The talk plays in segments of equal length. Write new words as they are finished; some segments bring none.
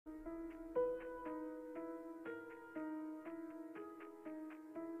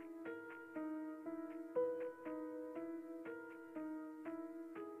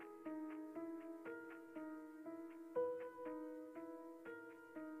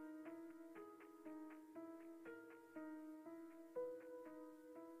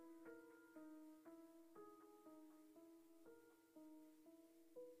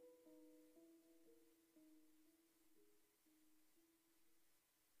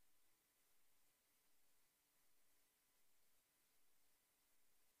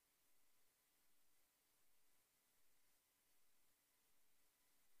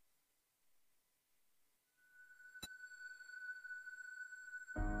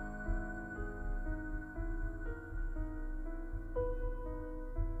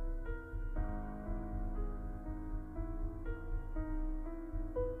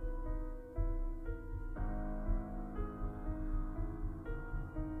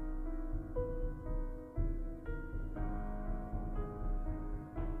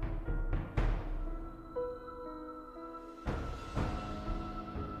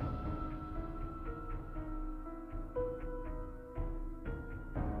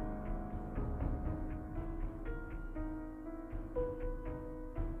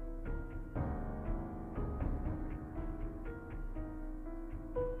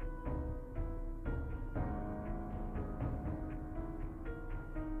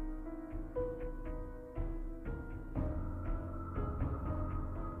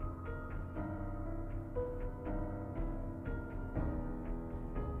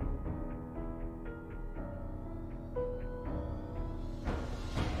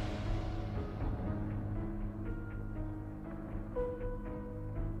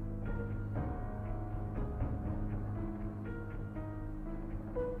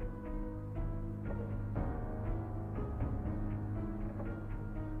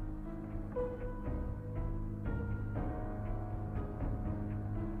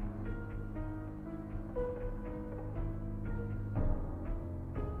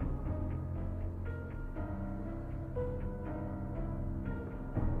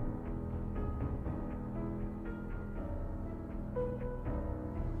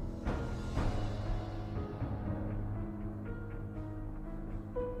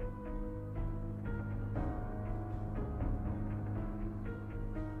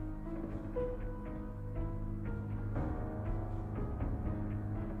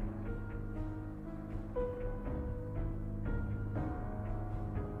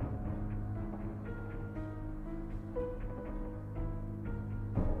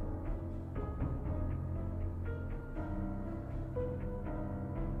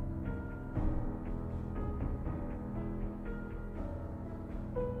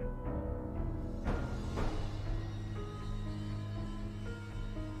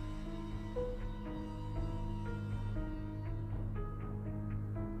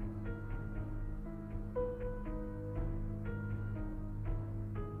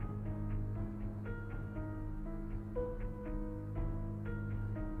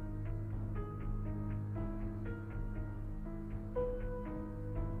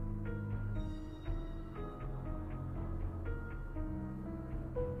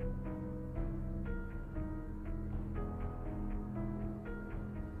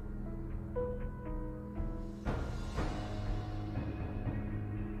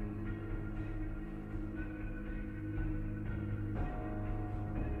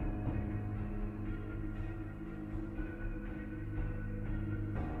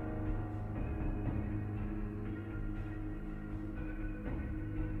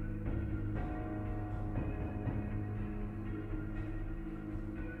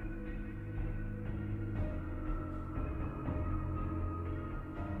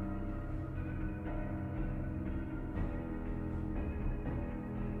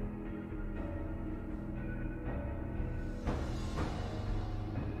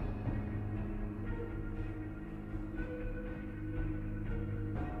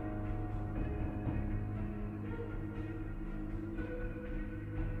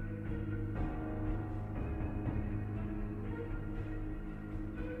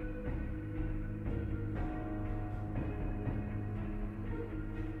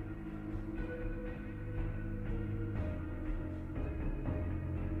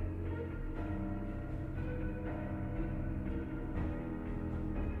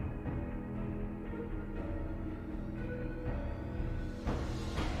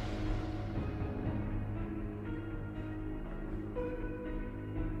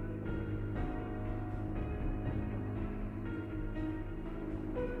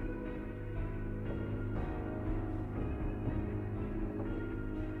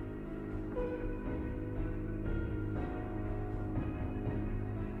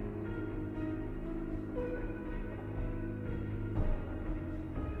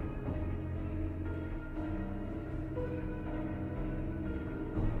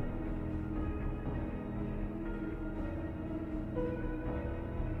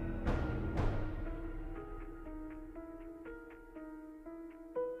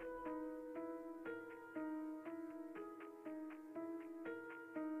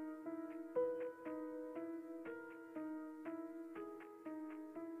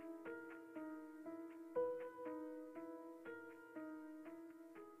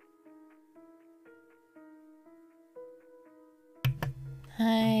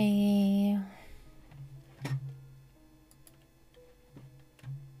Hi.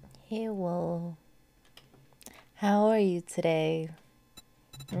 Hello. How are you today?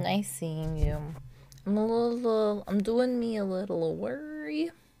 Nice seeing you. I'm doing me a little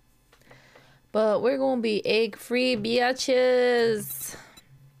worry. But we're gonna be egg-free biatches.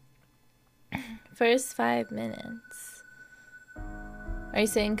 First 5 minutes. Are you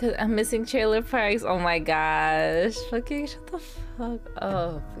saying because I'm missing trailer parks? Oh my gosh. Fucking shut the fuck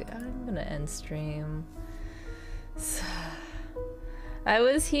up. I'm gonna end stream. I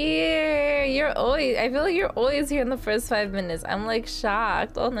was here. I feel like you're always here in the first 5 minutes. I'm like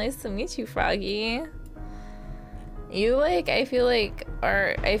shocked. Oh, nice to meet you, Froggy. You like, I feel like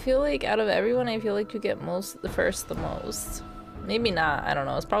out of everyone, I feel like you get the most. Maybe not, I don't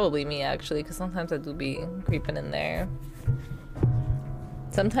know. It's probably me actually, because sometimes I do be creeping in there.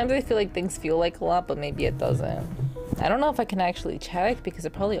 Sometimes I feel like things feel like a lot, but maybe it doesn't. I don't know if I can actually check because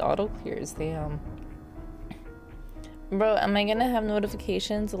it probably auto clears. Damn. Bro, am I gonna have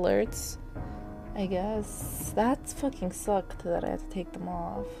notifications, alerts? I guess. That's fucking sucked that I have to take them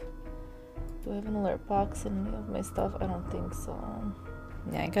off. Do I have an alert box in any of my stuff? I don't think so.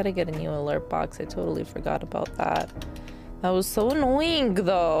 Yeah, I gotta get a new alert box. I totally forgot about that. That was so annoying,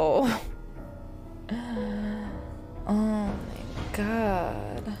 though. Oh my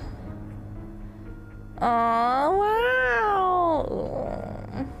god. Oh, wow.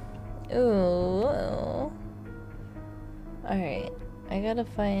 Ooh. Alright, I gotta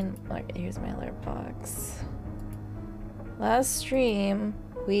find... Alright, here's my alert box. Last stream,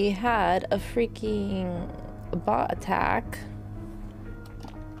 we had a freaking bot attack.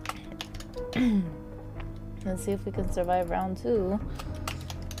 Let's see if we can survive round 2.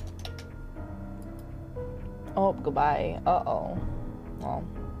 Oh, goodbye. Uh-oh. Well.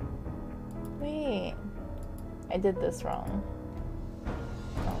 Wait. I did this wrong.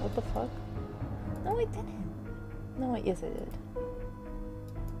 Oh, what the fuck? No, I didn't. No, yes I did.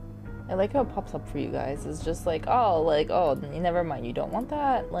 I like how it pops up for you guys. It's just like, oh, never mind, you don't want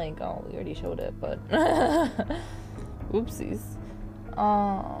that? Like, oh, we already showed it, but... Oopsies.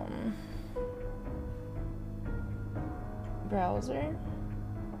 Browser.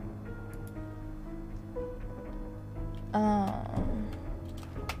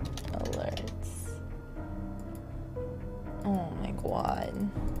 Alerts. Oh my god.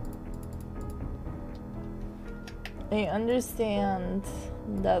 I understand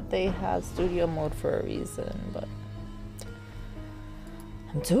that they have studio mode for a reason, but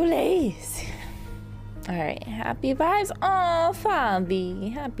I'm too lazy. Alright, happy vibes. Oh,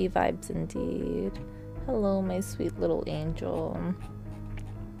 Fabi. Happy vibes indeed. Hello, my sweet little angel.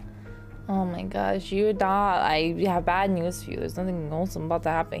 Oh my gosh, you're not. I have bad news for you. There's nothing awesome about to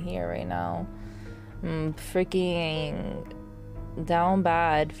happen here right now. I'm freaking down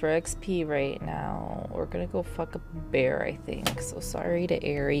bad for XP right now. We're gonna go fuck up a bear, I think. So sorry to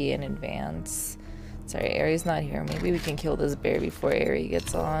Aerie in advance. Sorry, Aerie's not here. Maybe we can kill this bear before Aerie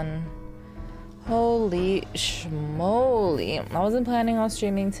gets on. Holy schmoly. I wasn't planning on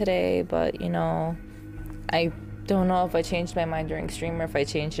streaming today, but you know, I don't know if I changed my mind during stream or if I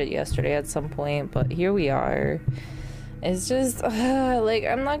changed it yesterday at some point, but here we are. It's just, like,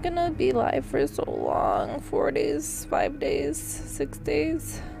 I'm not gonna be live for so long. 4 days, 5 days, 6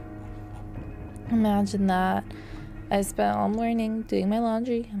 days. Imagine that. I spent all morning doing my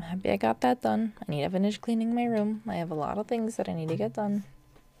laundry. I'm happy I got that done. I need to finish cleaning my room. I have a lot of things that I need to get done.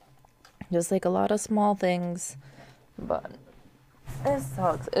 Just like a lot of small things. But it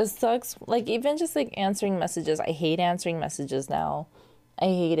sucks. It sucks. Like, even just like answering messages. I hate answering messages now. I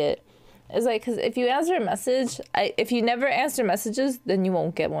hate it. It's like, because if you answer a message, if you never answer messages, then you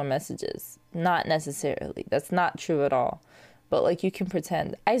won't get more messages. Not necessarily. That's not true at all. But, like, you can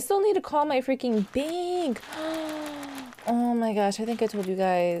pretend. I still need to call my freaking bank. Oh my gosh, I think I told you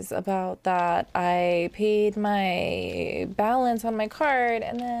guys about that. I paid my balance on my card,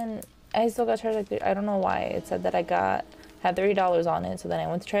 and then I still got charged, like, I don't know why. It said that had $30 on it, so then I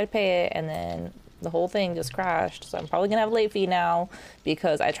went to try to pay it, and then the whole thing just crashed. So I'm probably gonna have a late fee now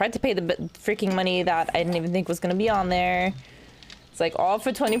because I tried to pay the freaking money that I didn't even think was gonna be on there. It's like all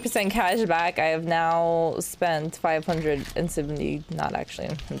for 20% cash back. I have now spent 570, not actually,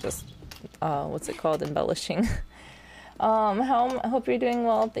 I'm just, what's it called, embellishing. I hope you're doing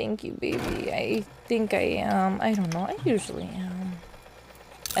well. Thank you, baby. I think I am. I don't know, I usually am.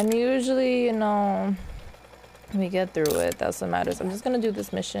 I'm usually, you know, we get through it. That's what matters. I'm just gonna do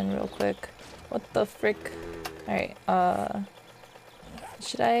this mission real quick. What the frick? Alright,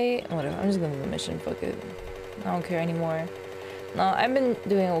 should I? Whatever, I'm just gonna do the mission, fuck it. I don't care anymore. No, I've been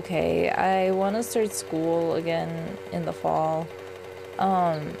doing okay. I want to start school again in the fall.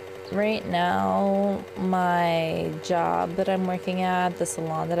 Right now, my job that I'm working at, the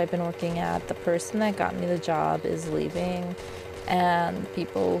salon that I've been working at, the person that got me the job is leaving, and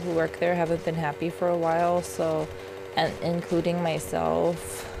people who work there haven't been happy for a while, so, and including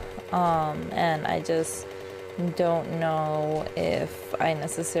myself, and I just don't know if I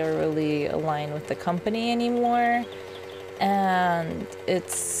necessarily align with the company anymore, and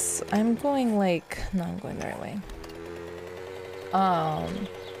I'm going like, no, I'm going the right way.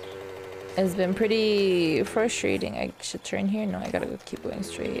 It's been pretty frustrating. I should turn here? No, I gotta keep going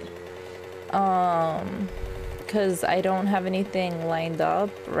straight. Because I don't have anything lined up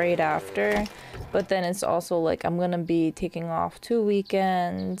right after, but then it's also like I'm gonna be taking off 2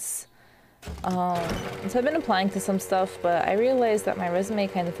 weekends. So I've been applying to some stuff, but I realized that my resume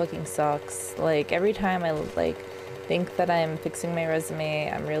kind of fucking sucks. Like every time I like think that I'm fixing my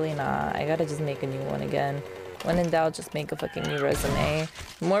resume, I'm really not. I gotta just make a new one again. When in doubt, just make a fucking new resume.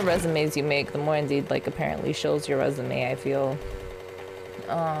 The more resumes you make, the more Indeed like apparently shows your resume, I feel.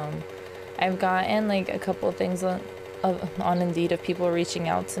 I've gotten like a couple of things on Indeed of people reaching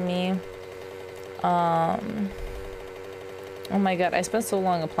out to me. Oh my god, I spent so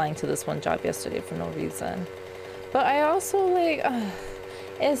long applying to this one job yesterday for no reason. But I also like,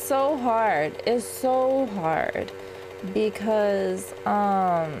 it's so hard. It's so hard because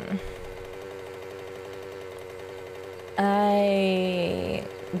I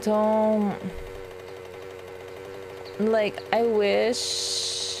don't like, I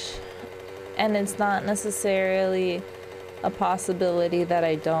wish, and it's not necessarily a possibility that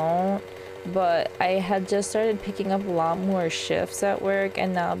I don't, but I had just started picking up a lot more shifts at work,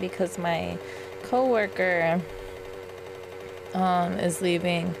 and now because my coworker is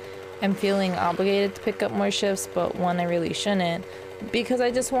leaving, I'm feeling obligated to pick up more shifts, but one, I really shouldn't, because I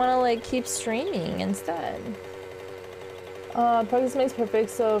just want to like keep streaming instead. Practice makes perfect,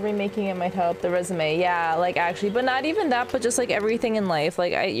 so remaking it might help. The resume, yeah, like actually, but not even that, but just like everything in life.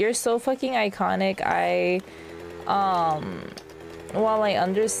 Like you're so fucking iconic. While I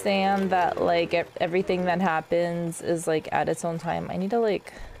understand that like everything that happens is like at its own time, I need to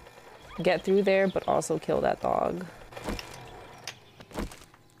like get through there, but also kill that dog.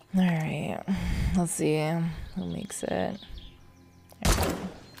 All right, let's see who makes it. Right,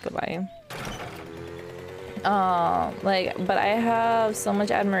 goodbye. But I have so much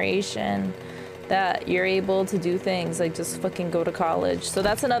admiration that you're able to do things like just fucking go to college. So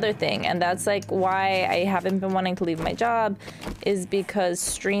that's another thing, and that's like why I haven't been wanting to leave my job, is because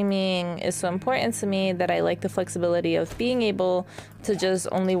streaming is so important to me that I like the flexibility of being able to just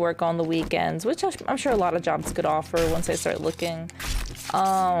only work on the weekends, which I'm sure a lot of jobs could offer once I start looking.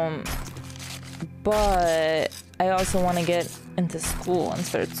 But I also want to get into school and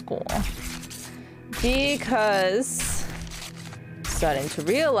start school. Because starting to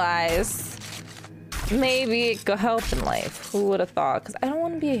realize maybe it could help in life. Who would have thought? Because I don't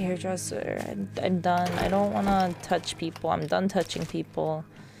want to be a hairdresser. I'm done. I don't want to touch people. I'm done touching people.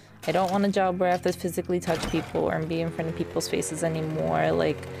 I don't want a job where I have to physically touch people or be in front of people's faces anymore.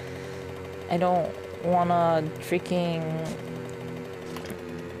 Like, I don't want to freaking...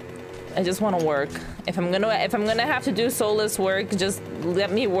 I just want to work. If I'm gonna have to do soulless work, just let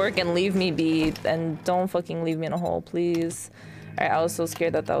me work and leave me be, and don't fucking leave me in a hole, please. All right, I was so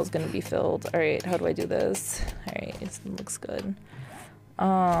scared that was gonna be filled. All right, how do I do this? All right, it looks good.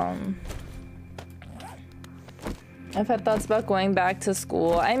 I've had thoughts about going back to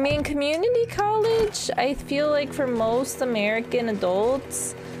school. I mean, community college, I feel like for most American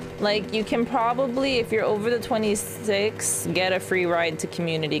adults, like you can probably, if you're over the 26, get a free ride to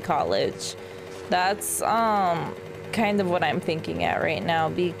community college. That's kind of what I'm thinking at right now,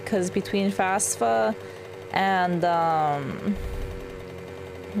 because between FAFSA and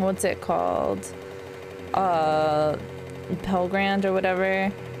what's it called, Pell Grant or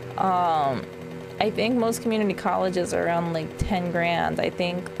whatever, I think most community colleges are around like 10 grand. I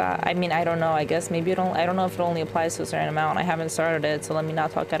think that, I mean, I don't know, I guess maybe I don't know if it only applies to a certain amount. I haven't started it, so let me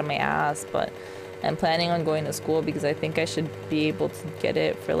not talk out of my ass, but I'm planning on going to school because I think I should be able to get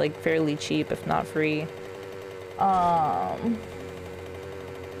it for like fairly cheap, if not free.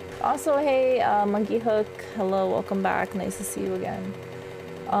 Also, hey, Monkey Hook, hello, welcome back, nice to see you again.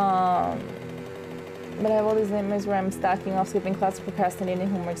 But I have all these nightmares where I'm stacking off, skipping class, procrastinating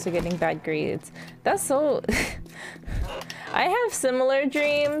homeworks, or getting bad grades. That's so... I have similar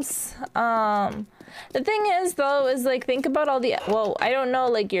dreams. The thing is, though, is like, think about all the... Well, I don't know,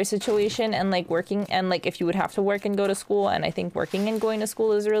 like, your situation and, like, working, and, like, if you would have to work and go to school, and I think working and going to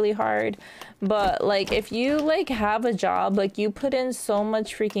school is really hard. But, like, if you, like, have a job, like, you put in so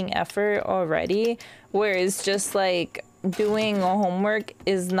much freaking effort already, where it's just, like... doing homework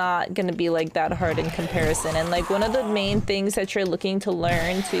is not gonna be like that hard in comparison. And like one of the main things that you're looking to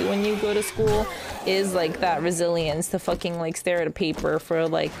learn too when you go to school is like that resilience to fucking like stare at a paper for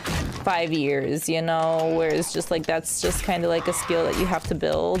like 5 years, you know, whereas just like that's just kind of like a skill that you have to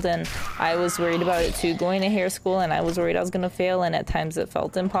build. And I was worried about it too going to hair school, and I was worried I was gonna fail, and at times it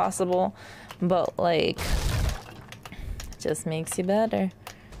felt impossible, but like it just makes you better.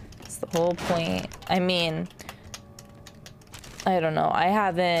 It's the whole point. I mean, I don't know. I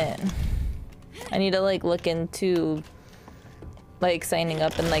need to like look into like signing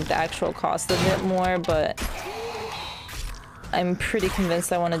up and like the actual cost of it more, but I'm pretty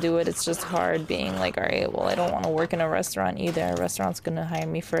convinced I want to do it. It's just hard being like, all right, well, I don't want to work in a restaurant either. A restaurant's gonna hire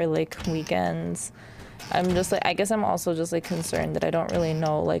me for like weekends. I'm just like, I guess I'm also just like concerned that I don't really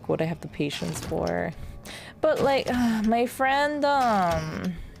know like what I have the patience for. But like my friend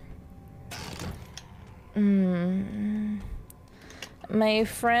my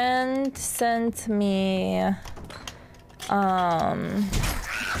friend sent me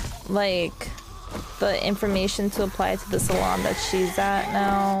like the information to apply to the salon that she's at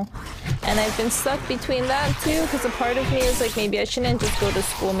now, and I've been stuck between that too, because a part of me is like, maybe I shouldn't just go to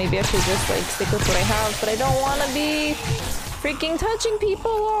school, maybe I should just like stick with what I have, but I don't want to be freaking touching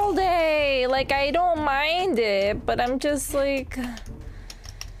people all day. Like, I don't mind it, but I'm just like,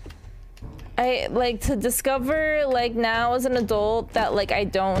 I like to discover like now as an adult that like I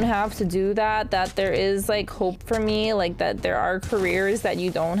don't have to do that, that there is like hope for me, like that there are careers that you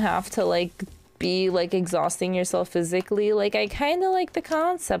don't have to like be like exhausting yourself physically. Like I kind of like the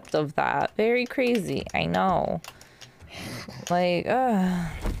concept of that. Very crazy, I know. Like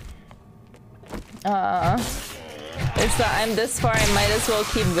it's that I'm this far, I might as well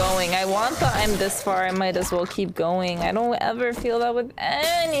keep going. I want the I'm this far, I might as well keep going. I don't ever feel that with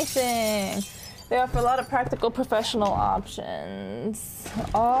anything. They offer a lot of practical professional options.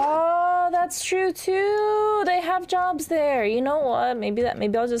 Oh, that's true too. They have jobs there. You know what? Maybe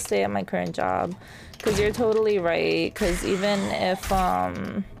I'll just stay at my current job. Cause you're totally right. Cause even if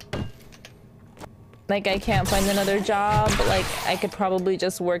like I can't find another job, like I could probably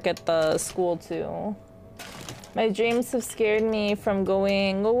just work at the school too. My dreams have scared me from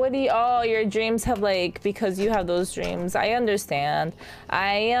going. Well, what do you, oh, your dreams have like, because you have those dreams. I understand.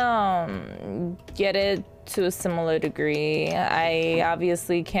 I get it to a similar degree. I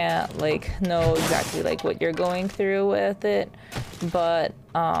obviously can't like know exactly like what you're going through with it, but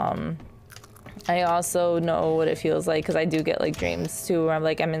I also know what it feels like, because I do get like dreams too where I'm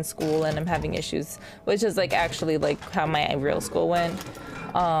like, I'm in school and I'm having issues, which is like actually like how my real school went.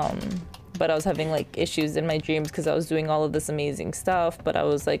 But I was having like issues in my dreams because I was doing all of this amazing stuff, but I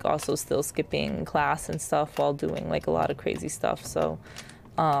was like also still skipping class and stuff while doing like a lot of crazy stuff. So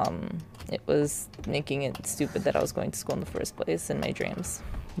it was making it stupid that I was going to school in the first place in my dreams.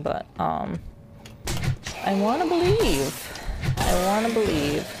 But I want to believe. I want to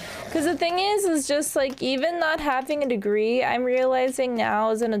believe. Because the thing is just like, even not having a degree, I'm realizing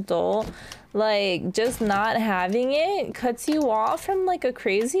now as an adult, like just not having it cuts you off from like a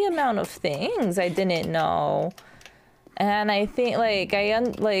crazy amount of things I didn't know. And I think like I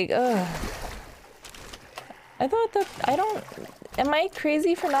thought that am I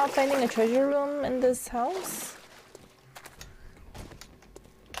crazy for not finding a treasure room in this house?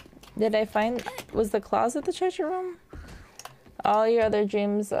 Did I find, was the closet the treasure room? All your other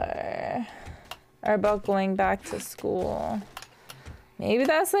dreams are about going back to school. Maybe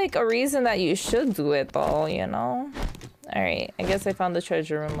that's like a reason that you should do it though, you know? Alright, I guess I found the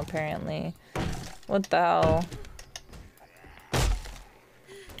treasure room apparently. What the hell?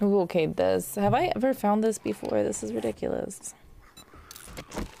 Who okayed this? Have I ever found this before? This is ridiculous.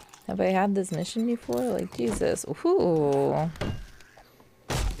 Have I had this mission before? Like, Jesus. Ooh.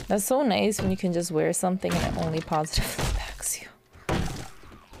 That's so nice when you can just wear something and it only positively impacts you.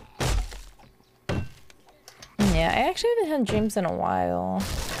 Yeah, I actually haven't had dreams in a while.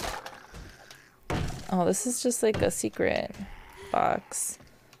 Oh, this is just like a secret box.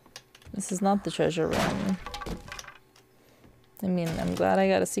 This is not the treasure room. I mean, I'm glad I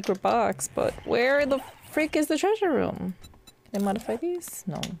got a secret box, but where the freak is the treasure room? Can I modify these?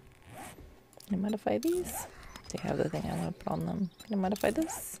 No. Can I modify these? They have the thing I want to put on them. Can I modify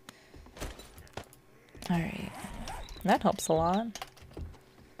this? Alright. That helps a lot.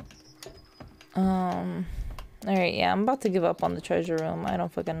 Alright, yeah, I'm about to give up on the treasure room. I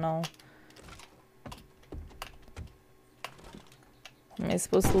don't fucking know. Am I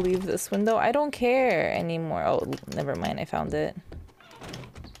supposed to leave this window? I don't care anymore. Oh, never mind, I found it.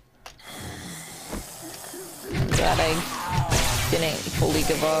 I'm glad I didn't fully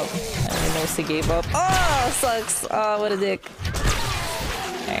give up. I mean, mostly gave up. Oh, sucks. Oh, what a dick.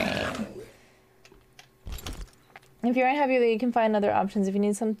 Alright. If you aren't happy that you can find other options, if you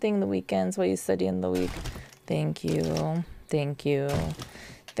need something the weekends while you study in the week. Thank you. Thank you.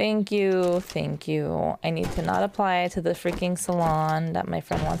 Thank you. Thank you. I need to not apply to the freaking salon that my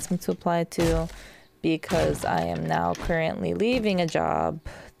friend wants me to apply to because I am now currently leaving a job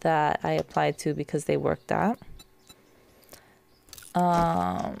that I applied to because they worked at.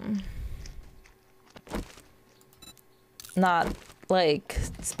 Not like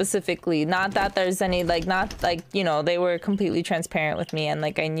specifically, not that there's any like, not like, you know, they were completely transparent with me and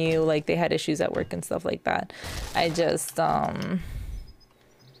like I knew like they had issues at work and stuff like that. I just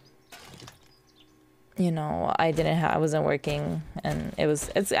you know, I wasn't working, and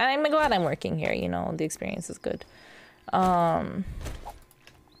I'm glad I'm working here, you know, the experience is good. But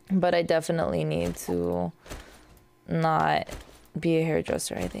I definitely need to not be a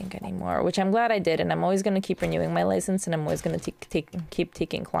hairdresser, I think, anymore, which I'm glad I did, and I'm always going to keep renewing my license, and I'm always going to keep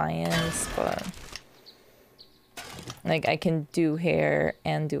taking clients, but like I can do hair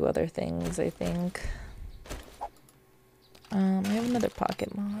and do other things, I think. I have another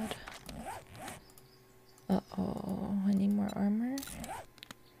pocket mod. Uh-oh, I need more armor.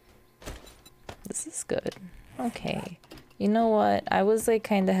 This is good. Okay. You know what? I was like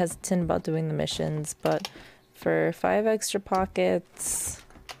kind of hesitant about doing the missions, but for 5 extra pockets,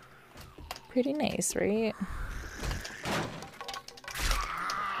 pretty nice, right?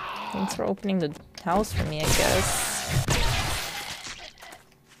 Thanks for opening the house for me, I guess.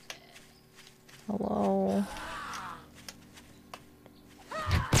 Hello.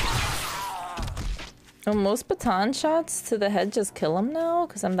 Oh, most baton shots to the head just kill him now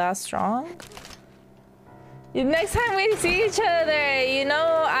because I'm that strong? Next time we see each other, you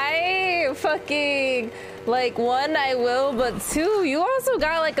know, I fucking, like, 1, I will, but 2, you also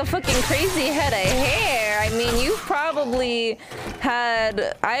got like a fucking crazy head of hair. I mean, you've probably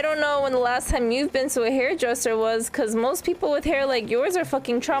had, I don't know when the last time you've been to a hairdresser was, because most people with hair like yours are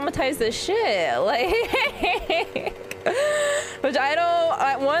fucking traumatized as shit. Like, which I don't,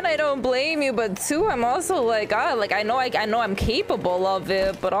 1, I don't blame you, but 2, I'm also like, ah, like I know I'm capable of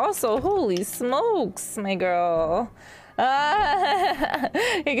it, but also, holy smokes, my girl. You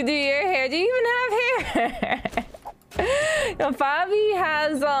can do your hair. Do you even have hair? You know, Fabi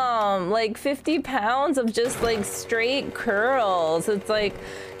has like 50 pounds of just like straight curls. It's like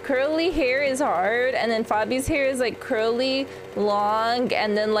curly hair is hard, and then Fabi's hair is like curly, long,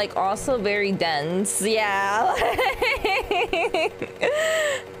 and then like also very dense. Yeah.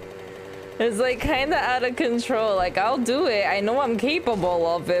 It's like kind of out of control. Like, I'll do it. I know I'm capable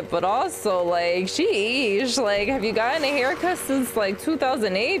of it, but also like, sheesh, like, have you gotten a haircut since like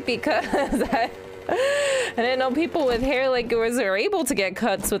 2008? Because I didn't know people with hair like yours are able to get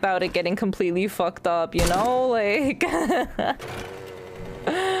cuts without it getting completely fucked up, you know? Like,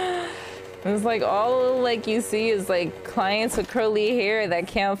 it's like all like you see is like clients with curly hair that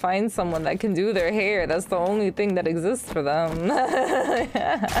can't find someone that can do their hair. That's the only thing that exists for them.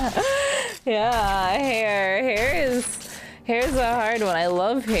 Yeah, hair's a hard one. I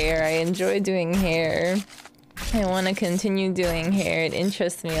love hair. I enjoy doing hair. I want to continue doing hair. It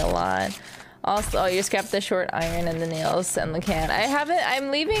interests me a lot. Also, oh, you scrapped the short iron and the nails and the can. I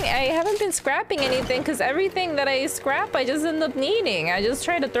haven't been scrapping anything because everything that I scrap, I just end up needing. I just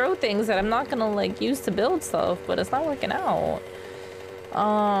try to throw things that I'm not gonna like use to build stuff, but it's not working out.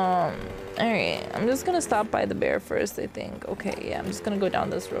 Alright, I'm just gonna stop by the bear first, I think. Okay, yeah, I'm just gonna go down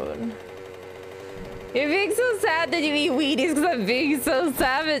this road. You're being so sad that you eat Wheaties because I'm being so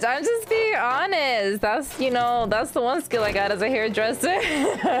savage. I'm just being honest. That's, you know, that's the one skill I got as a hairdresser.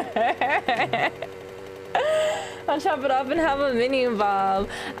 I'll chop it off and have a mini bob.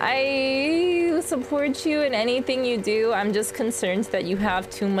 I support you in anything you do. I'm just concerned that you have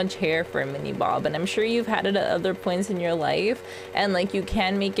too much hair for a mini bob, and I'm sure you've had it at other points in your life, and like you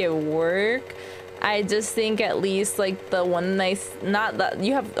can make it work. I just think at least like the one nice, not that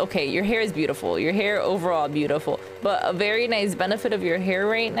you have, okay, your hair is beautiful, your hair overall beautiful, but a very nice benefit of your hair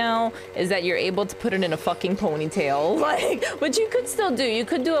right now is that you're able to put it in a fucking ponytail. Like, which you could still do. You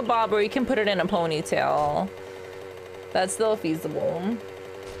could do a bob or you can put it in a ponytail. That's still feasible.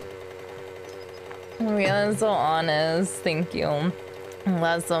 Yeah, that's so honest. Thank you. I'm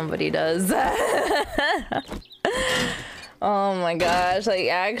glad somebody does. Oh my gosh, like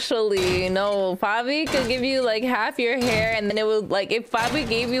actually, no, Fabi could give you like half your hair and then it would like, if Fabi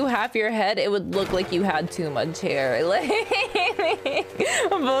gave you half your head, it would look like you had too much hair. Like,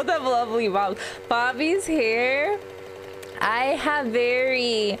 both have lovely bobs. Fabi's hair, I have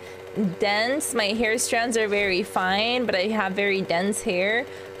very dense. My hair strands are very fine, but I have very dense hair.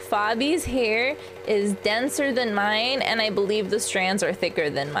 Fabi's hair is denser than mine, and I believe the strands are thicker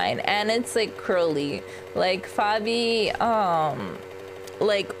than mine, and it's like curly. Like Fabi,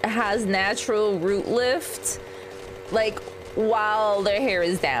 like has natural root lift, like while their hair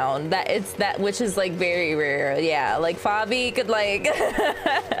is down. Which is like very rare. Yeah, like Fabi could like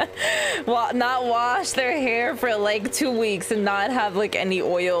not wash their hair for like 2 weeks and not have like any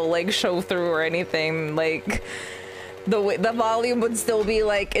oil like show through or anything. Like the volume would still be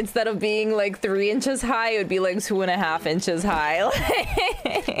like, instead of being like 3 inches high, it would be like 2.5 inches high.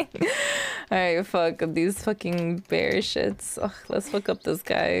 Alright, fuck these fucking bear shits. Ugh, let's fuck up this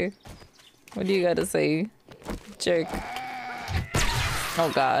guy. What do you gotta say, jerk?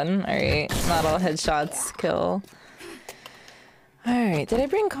 Oh god. Alright, not all headshots kill. Alright, did I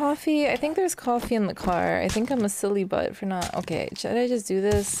bring coffee? I think there's coffee in the car. I think I'm a silly butt for not... Okay, should I just do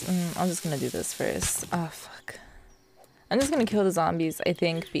this? I'm just gonna do this first. Oh, fuck. I'm just gonna kill the zombies, I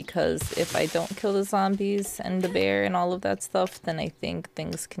think, because if I don't kill the zombies and the bear and all of that stuff, then I think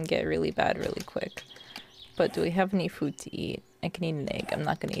things can get really bad really quick. But do we have any food to eat? I can eat an egg. I'm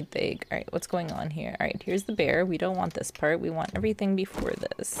not gonna eat the egg. Alright, what's going on here? Alright, here's the bear. We don't want this part. We want everything before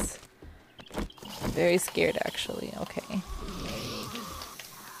this. Very scared, actually. Okay.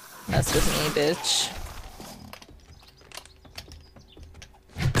 Mess with me, bitch.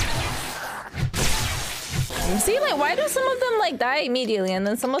 See, like, why do some of them, like, die immediately and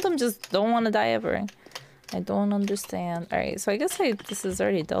then some of them just don't want to die ever? I don't understand. Alright, so I guess this is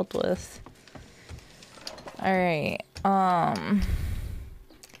already dealt with. Alright, I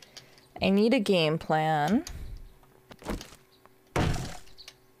need a game plan.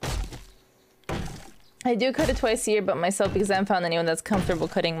 I do cut it twice a year, but myself, because I haven't found anyone that's comfortable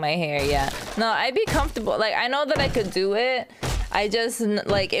cutting my hair yet. No, I'd be comfortable. Like, I know that I could do it. I just,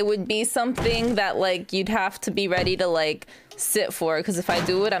 like, it would be something that, like, you'd have to be ready to, like, sit for. Because if I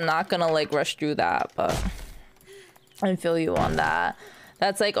do it, I'm not gonna, like, rush through that. But I feel you on that.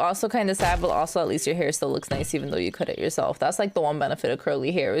 That's, like, also kind of sad, but also at least your hair still looks nice even though you cut it yourself. That's, like, the one benefit of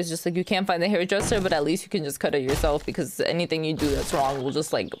curly hair. It's just, like, you can't find the hairdresser, but at least you can just cut it yourself because anything you do that's wrong will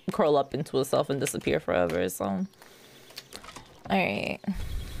just, like, curl up into itself and disappear forever, so. Alright.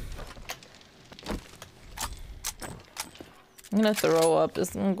 I'm gonna throw up. This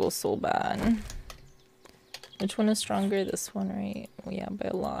is gonna go so bad. Which one is stronger? This one, right? Oh, yeah, by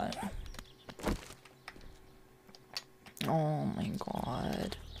a lot. Oh my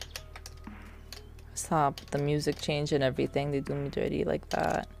god. Stop. The music change and everything. They do me dirty like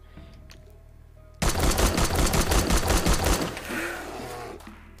that.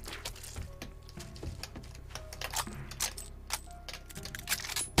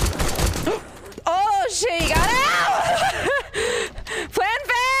 Oh shit, you got it out! Plan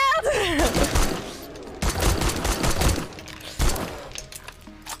failed!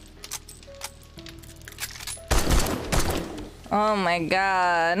 Oh my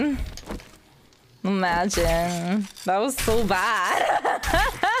god. Imagine. That was so bad.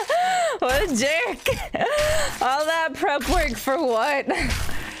 What a jerk. All that prep work for what?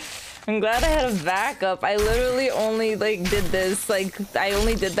 I'm glad I had a backup. I literally only like did this, like I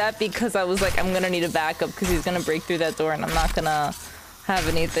only did that because I was like, I'm gonna need a backup because he's gonna break through that door and I'm not gonna have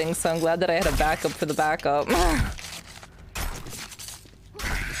anything, so I'm glad that I had a backup for the backup.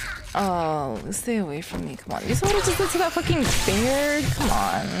 Oh, stay away from me, come on. You saw what I just did to that fucking bear? Come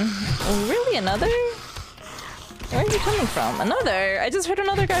on. Oh, really, another? Where are you coming from? Another? I just heard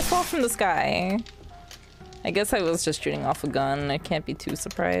another guy fall from the sky. I guess I was just shooting off a gun. I can't be too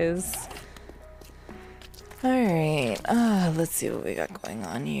surprised. Alright, let's see what we got going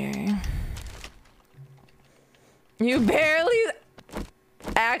on here. You barely...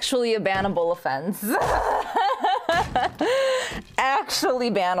 Actually a bannable offense.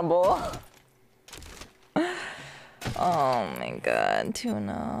 Actually bannable. Oh my god,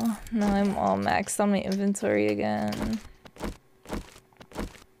 tuna. Now I'm all maxed on my inventory again.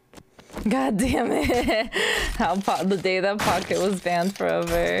 God damn it. How the day that Pocket was banned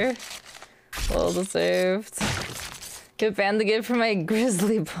forever. Well deserved. Get banned again for my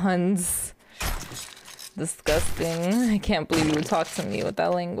grizzly puns. Disgusting. I can't believe you would talk to me with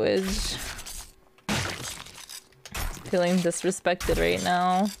that language. Feeling disrespected right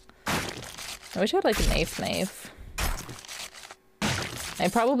now. I wish I had like a knife. I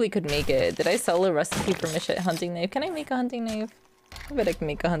probably could make it. Did I sell a recipe for a hunting knife? Can I make a hunting knife? I bet I can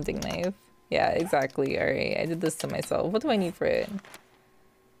make a hunting knife. Yeah, exactly. Alright, I did this to myself. What do I need for it?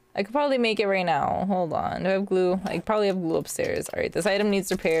 I could probably make it right now. Hold on. Do I have glue? I probably have glue upstairs. Alright, this item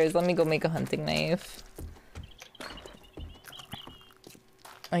needs repairs. Let me go make a hunting knife.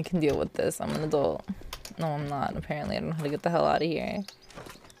 I can deal with this. I'm an adult. No, I'm not. Apparently, I don't know how to get the hell out of here.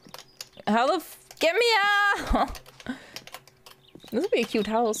 How the get me out! This would be a cute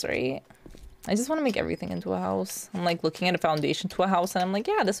house, right? I just want to make everything into a house. I'm like looking at a foundation to a house and I'm like,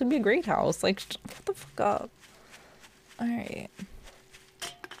 yeah, this would be a great house. Like, shut the fuck up. Alright.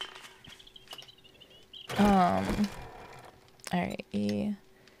 Alright.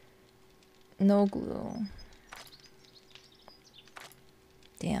 No glue.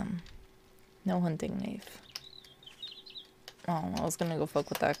 Damn. No hunting knife. Oh, I was gonna go fuck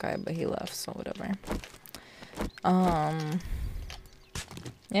with that guy, but he left, so whatever.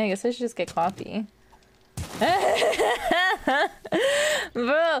 Yeah, I guess I should just get coffee.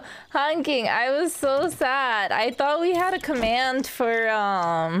 Bro, honking, I was so sad. I thought we had a command for,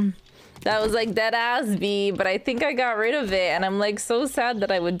 that was like dead ass B, but I think I got rid of it, and I'm like so sad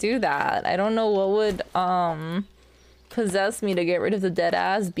that I would do that. I don't know what would, possess me to get rid of the dead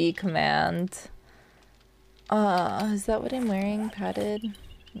ass B command. Is that what I'm wearing? Padded?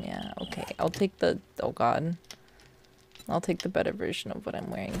 Yeah, okay. I'll take the, oh god. I'll take the better version of what I'm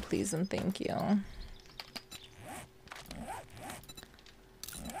wearing, please and thank you.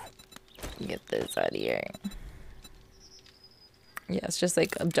 Get this out of here. Yeah, it's just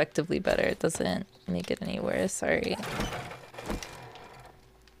like objectively better. It doesn't make it any worse. Sorry.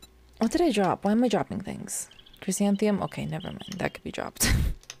 What did I drop? Why am I dropping things? Chrysanthemum? Okay, never mind. That could be dropped.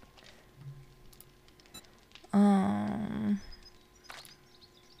 Oh,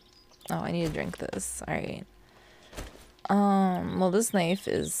 I need to drink this. Alright. Well, this knife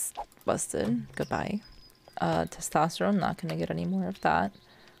is busted. Goodbye. Testosterone, not gonna get any more of that,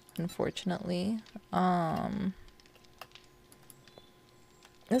 unfortunately.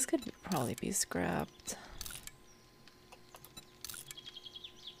 This could probably be scrapped.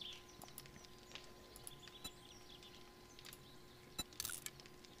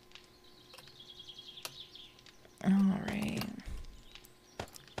 Alright.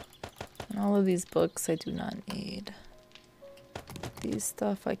 And all of these books I do not need. These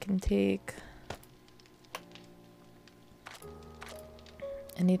stuff I can take.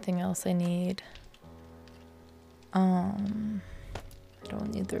 Anything else I need? I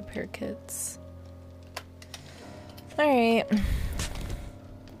don't need the repair kits. Alright.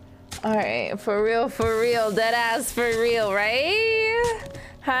 Alright, for real, dead ass for real, right?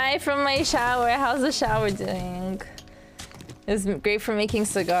 Hi from my shower. How's the shower doing? It's great for making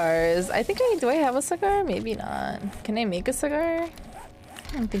cigars. I think do I have a cigar? Maybe not. Can I make a cigar?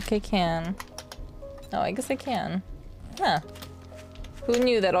 I don't think I can. Oh, I guess I can. Huh. Who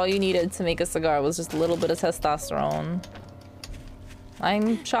knew that all you needed to make a cigar was just a little bit of testosterone?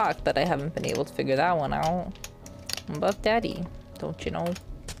 I'm shocked that I haven't been able to figure that one out. I'm Buff Daddy, don't you know?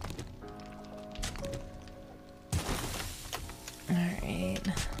 Alright.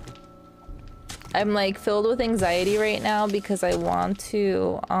 I'm like filled with anxiety right now because I want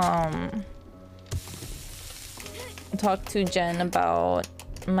to talk to Jen about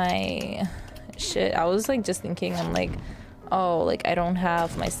my shit. I was like just thinking, I'm like, oh, like I don't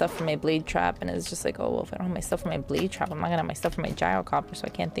have my stuff for my blade trap, and it's just like, oh well, if I don't have my stuff for my blade trap, I'm not gonna have my stuff for my gyrocopter, so I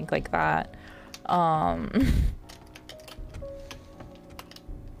can't think like that. I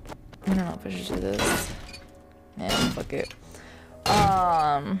don't know if I should do this. Yeah, fuck it.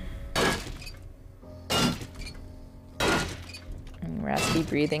 Raspy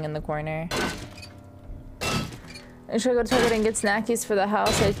breathing in the corner. Should I go to Target and get snackies for the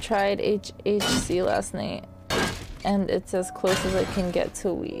house? I tried HHC last night, and it's as close as I can get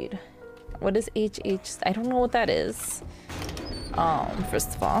to weed. What is HH? I don't know what that is.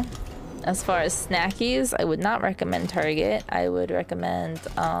 First of all, as far as snackies, I would not recommend Target. I would recommend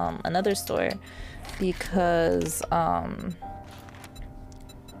another store, because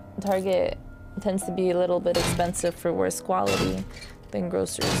Target tends to be a little bit expensive for worse quality than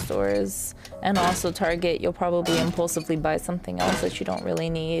grocery stores. And also Target, you'll probably impulsively buy something else that you don't really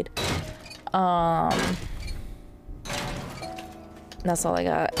need. That's all I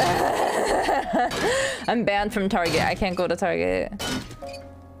got. I'm banned from Target. I can't go to Target.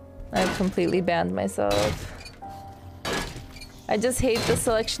 I've completely banned myself. I just hate the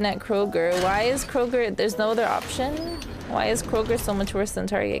selection at Kroger. Why is Kroger, there's no other option? Why is Kroger so much worse than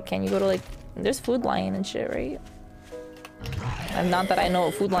Target? Can you go to like, there's Food Lion and shit, right? And not that I know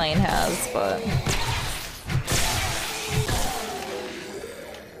what Food Lion has, but...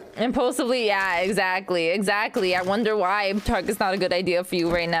 Impulsively, yeah, exactly. I wonder why Target's not a good idea for you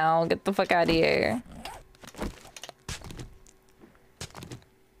right now. Get the fuck out of here.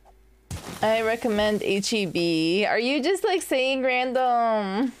 I recommend HEB. Are you just like saying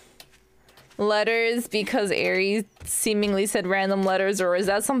random letters because Aries seemingly said random letters, or is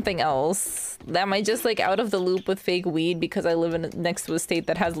that something else? Am I just like out of the loop with fake weed because I live next to a state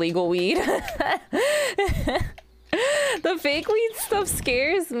that has legal weed? The fake weed stuff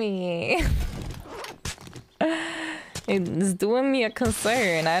scares me. It's doing me a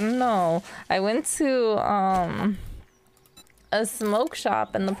concern. I don't know. I went to a smoke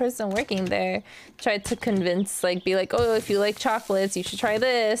shop, and the person working there tried to convince, like, be like, oh, if you like chocolates, you should try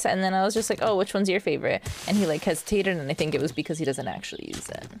this. And then I was just like, oh, which one's your favorite? And he like hesitated, and I think it was because he doesn't actually use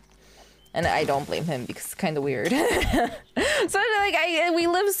it. And I don't blame him because it's kind of weird. So like I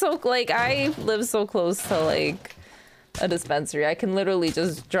live so close to like a dispensary. I can literally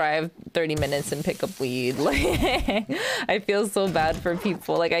just drive 30 minutes and pick up weed. Like I feel so bad for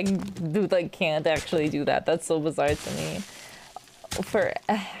people. Like I can't actually do that. That's so bizarre to me. For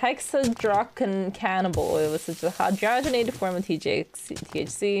a hexadrocannabinol oil, which is a hydrogenated form of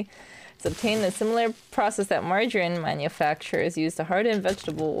THC. It's obtained in a similar process that margarine manufacturers use to harden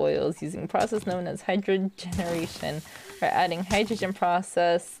vegetable oils, using a process known as hydrogenation, or adding hydrogen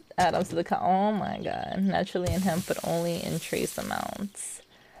process atoms to the oh my god, naturally in hemp, but only in trace amounts.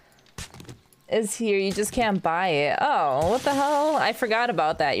 Is here, you just can't buy it. Oh, what the hell? I forgot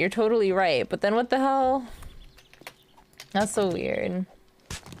about that. You're totally right. But then what the hell? That's so weird.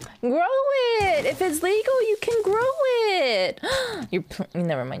 Grow it! If it's legal, you can grow it!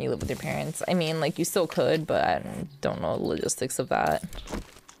 Never mind, you live with your parents. I mean, like, you still could, but I don't know the logistics of that.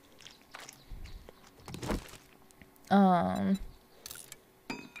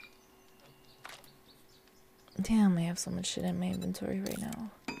 Damn, I have so much shit in my inventory right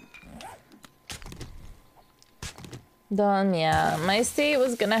now. Done, yeah. My state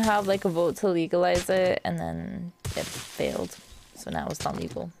was gonna have, like, a vote to legalize it, and then it failed. So now it's not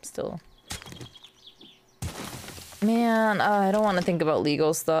legal, still. Man, I don't want to think about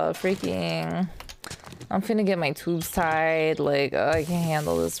legal stuff. Freaking... I'm finna get my tubes tied. Like, I can't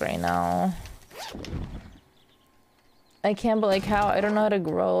handle this right now. I can't, but like how? I don't know how to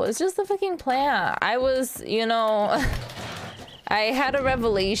grow. It's just a fucking plant. I was, you know... I had a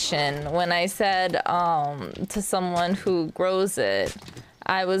revelation when I said to someone who grows it,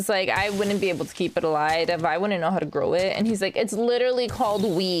 I was like, I wouldn't be able to keep it alive if I wouldn't know how to grow it. And he's like, it's literally called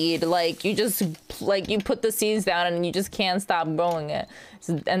weed. Like, you just, like, you put the seeds down and you just can't stop growing it.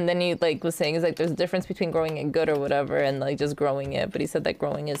 So, and then he, like, was saying, he's like, there's a difference between growing it good or whatever and, like, just growing it. But he said that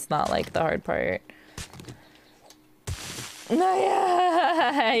growing it's not, like, the hard part. No,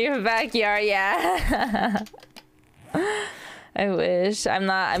 yeah, your backyard, yeah. I wish.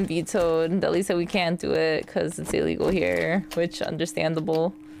 I'm vetoed. At least we can't do it because it's illegal here, which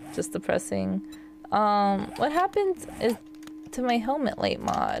understandable. Just depressing. What happened to my helmet light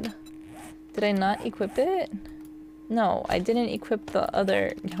mod? Did I not equip it? No, I didn't equip the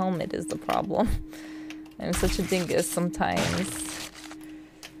other helmet is the problem. I'm such a dingus sometimes.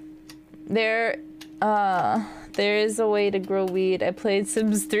 There is a way to grow weed. I played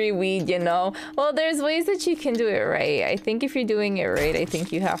Sims 3 weed, you know? Well, there's ways that you can do it right. I think if you're doing it right, I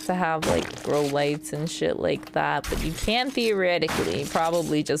think you have to have, like, grow lights and shit like that. But you can theoretically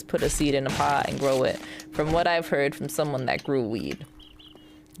probably just put a seed in a pot and grow it. From what I've heard from someone that grew weed.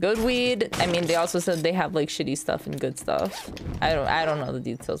 Good weed, I mean, they also said they have, like, shitty stuff and good stuff. I don't know the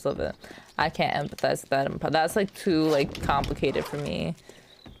details of it. I can't empathize with that. That's, like, too, like, complicated for me.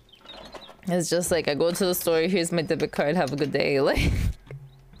 It's just like, I go to the store, here's my debit card, have a good day, like...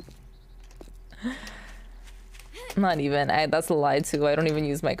 Not even, that's a lie too, I don't even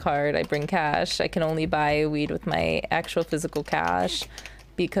use my card, I bring cash. I can only buy weed with my actual physical cash,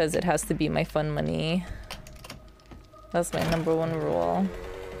 because it has to be my fun money. That's my #1 rule.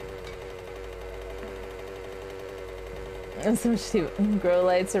 And some shit, grow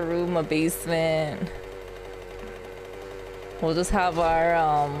lights, a room, a basement. We'll just have our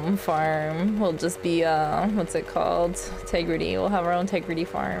farm. We'll just be what's it called? Integrity. We'll have our own integrity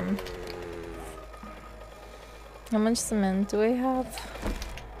farm. How much cement do I have?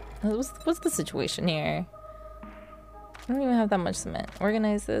 What's the situation here? I don't even have that much cement.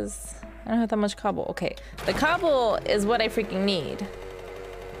 Organize this. I don't have that much cobble. Okay. The cobble is what I freaking need.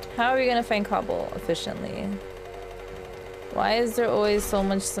 How are we gonna find cobble efficiently? Why is there always so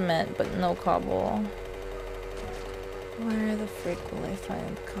much cement but no cobble? Where the frick will I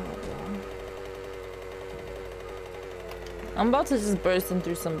find cobble? I'm about to just burst in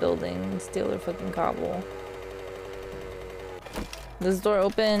through some building and steal their fucking cobble. This door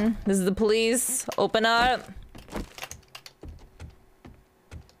open. This is the police. Open up.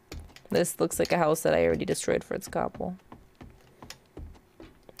 This looks like a house that I already destroyed for its cobble.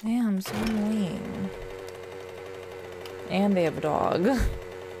 Damn, so annoying. And they have a dog.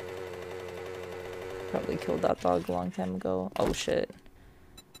 Probably killed that dog a long time ago. Oh shit.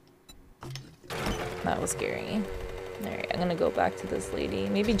 That was scary. Alright, I'm gonna go back to this lady.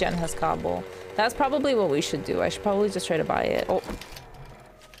 Maybe Jen has cobble. That's probably what we should do. I should probably just try to buy it. Oh.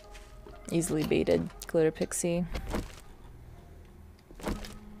 Easily baited. Glitter pixie.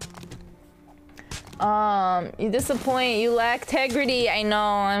 You disappoint. You lack integrity. I know.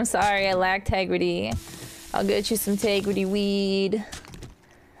 I'm sorry. I lack integrity. I'll get you some integrity weed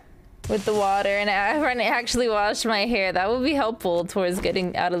with the water, and I haven't actually washed my hair. That would be helpful towards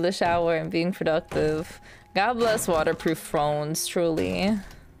getting out of the shower and being productive. God bless waterproof phones, truly.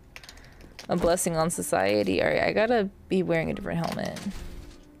 A blessing on society. Alright, I gotta be wearing a different helmet.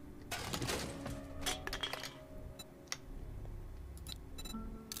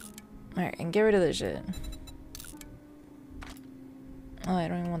 Alright, and get rid of this shit. Oh, I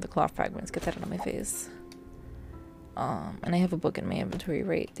don't even want the cloth fragments. Get that out of my face. And I have a book in my inventory,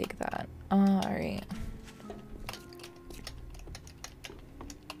 right? Take that. Alright.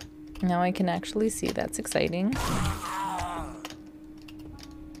 Now I can actually see. That's exciting. Ah!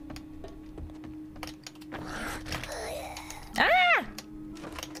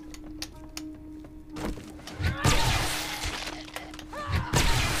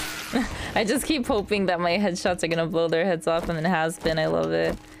 I just keep hoping that my headshots are gonna blow their heads off, and it has been. I love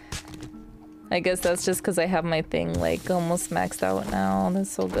it. I guess that's just because I have my thing like almost maxed out now.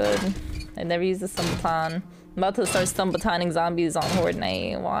 That's so good. I never used the stun baton. I'm about to start stun batoning zombies on Horde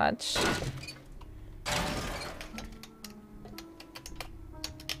Night. Watch.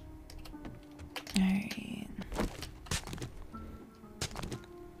 Alright.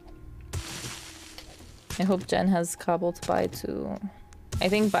 I hope Jen has cobble to buy too. I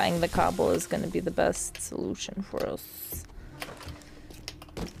think buying the cobble is going to be the best solution for us.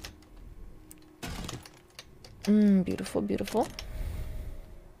 Beautiful, beautiful.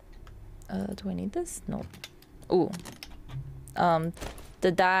 Do I need this? No. Ooh.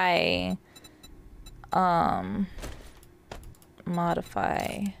 The dye.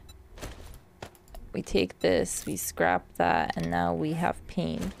 Modify. We take this, we scrap that, and now we have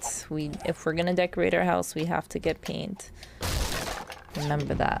paint. If we're gonna decorate our house, we have to get paint.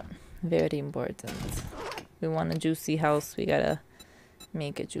 Remember that. Very important. We want a juicy house, we gotta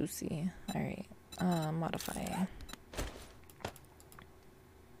make it juicy. Alright. Modify.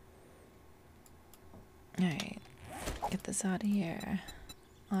 Alright. Get this out of here.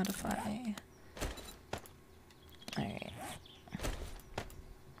 Modify. Alright.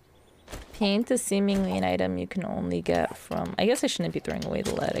 Paint is seemingly an item you can only get from... I guess I shouldn't be throwing away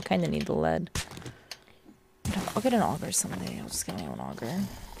the lead. I kind of need the lead. I'll get an auger someday. I'll just get my own auger.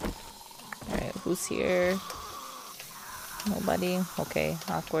 Alright, who's here? Nobody? Okay,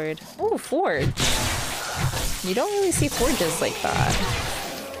 awkward. Oh, forge! You don't really see forges like that.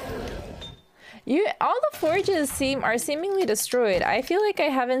 All the forges are seemingly destroyed. I feel like I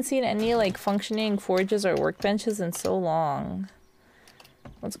haven't seen any like functioning forges or workbenches in so long.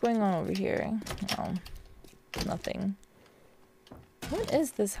 What's going on over here? Oh, nothing. What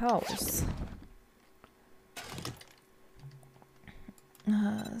is this house?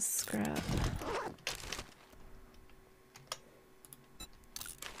 Scrap.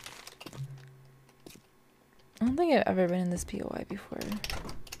 I don't think I've ever been in this POI before.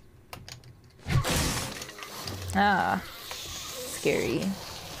 Ah, scary.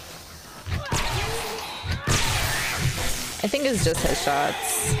 I think it's just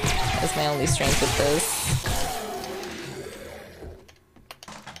headshots. That's my only strength with this.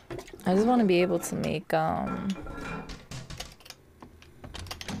 I just want to be able to make,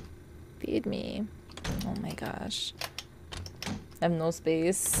 feed me. Oh my gosh. I have no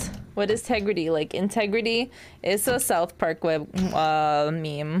space. What is integrity? Like, integrity is a South Park web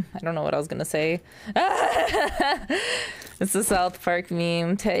meme. I don't know what I was gonna say. It's a South Park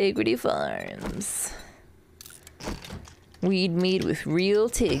meme. Integrity Farms. Weed made with real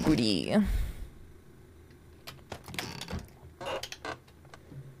integrity.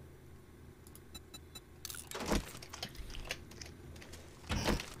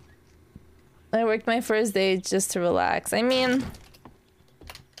 I worked my first day just to relax. I mean,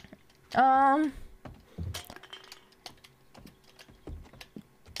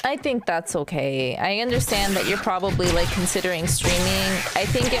 I think that's okay. I understand that you're probably like considering streaming. I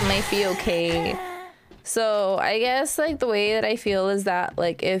think it might be okay. So I guess like the way that I feel is that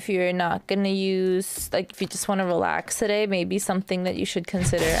like if you're not gonna use, like if you just want to relax today, maybe something that you should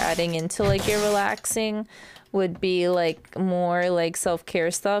consider adding into like your relaxing would be like more like self-care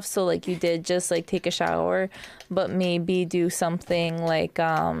stuff. So like you did just like take a shower, but maybe do something like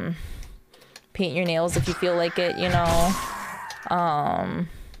paint your nails if you feel like it, you know.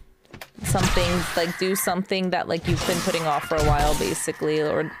 something, like do something that like you've been putting off for a while, basically,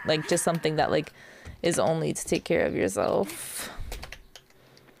 or like just something that like is only to take care of yourself.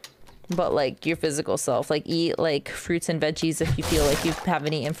 But like your physical self, like eat like fruits and veggies if you feel like you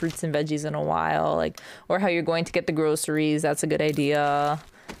haven't eaten fruits and veggies in a while, like, or how you're going to get the groceries. That's a good idea.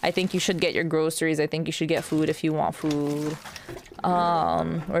 I think you should get your groceries. I think you should get food if you want food,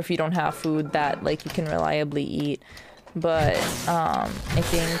 or if you don't have food that like you can reliably eat. But I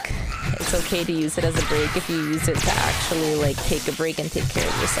think it's okay to use it as a break if you use it to actually like take a break and take care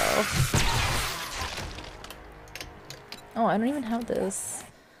of yourself. Oh, I don't even have this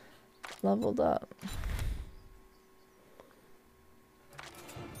leveled up.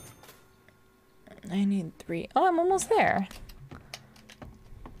 I need 3. Oh, I'm almost there.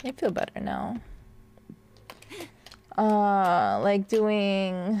 I feel better now. Like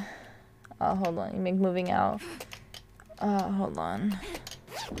doing... hold on, you make moving out. Hold on.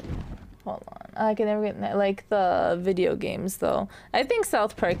 I can never get like the video games though. I think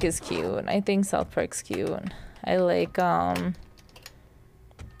South Park is cute. I think South Park's cute. I like I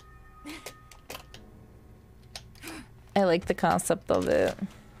like the concept of it.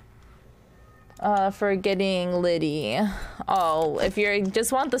 For getting litty. Oh, if you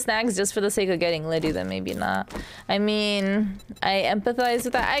just want the snacks just for the sake of getting litty, then maybe not. I mean, I empathize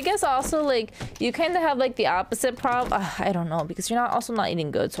with that. I guess also, like, you kind of have, like, the opposite problem. I don't know, because you're also not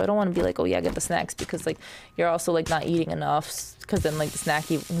eating good, so I don't want to be like, oh, yeah, get the snacks, because, like, you're also, like, not eating enough, because then, like, the snack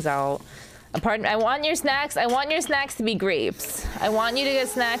evens out. Pardon me, I want your snacks to be grapes. I want you to get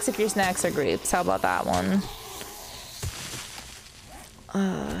snacks if your snacks are grapes. How about that one?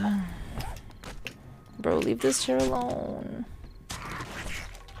 Bro, leave this chair alone.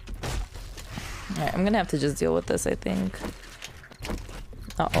 Alright, I'm gonna have to just deal with this, I think.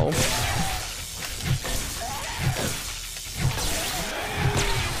 Uh-oh.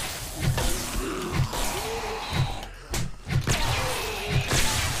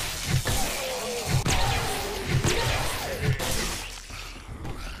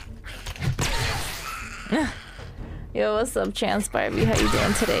 Yo, what's up, Chance Barbie? How you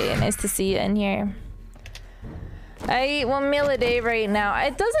doing today? Nice to see you in here. I eat 1 meal a day right now.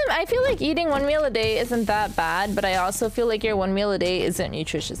 I feel like eating 1 meal a day isn't that bad, but I also feel like your 1 meal a day isn't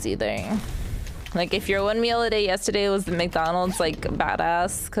nutritious either. Like, if your 1 meal a day yesterday was the McDonald's, like,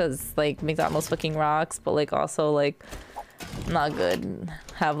 badass, because, like, McDonald's fucking rocks, but, like, also, like, not good.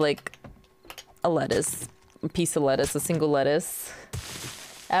 Have, like, a lettuce, a piece of lettuce, a single lettuce.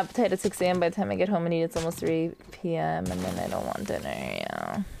 Appetite at 6 a.m. By the time I get home and eat, it's almost 3 p.m. and then I don't want dinner,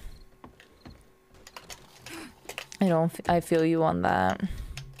 yeah. I feel you on that.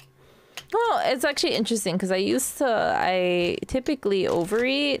 Well, it's actually interesting because I typically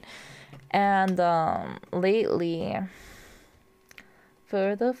overeat, and lately,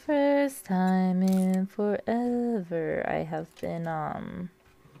 for the first time in forever, I have been I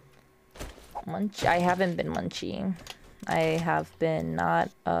haven't been munchy. I have been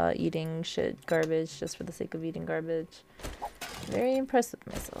not eating garbage just for the sake of eating garbage. Very impressed with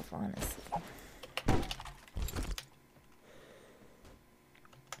myself, honestly.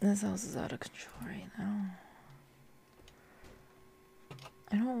 This house is out of control right now.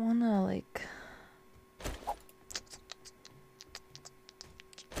 I don't wanna, like...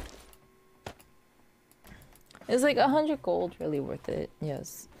 Is like 100 gold really worth it?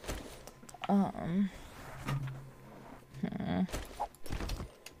 Yes. Oh,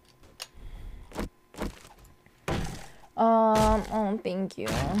 thank you.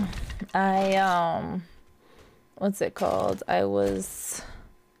 What's it called?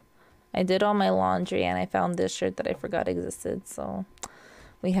 I did all my laundry and I found this shirt that I forgot existed, so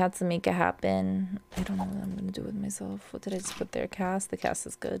we had to make it happen. I don't know what I'm gonna do with myself. What did I just put there? Cast? The cast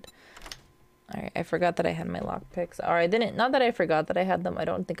is good. Alright, I forgot that I had my lockpicks. Or I didn't, not that I forgot that I had them. I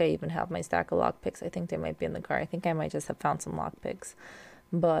don't think I even have my stack of lockpicks. I think they might be in the car. I think I might just have found some lockpicks.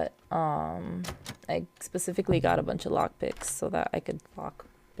 But, I specifically got a bunch of lockpicks so that I could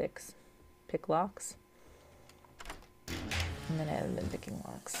pick locks. And then I haven't been picking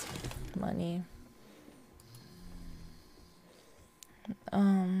locks. Money.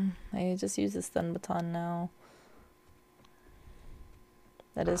 I just use the stun baton now.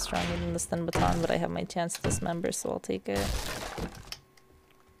 That is stronger than the stun baton, but I have my chance to dismember, so I'll take it.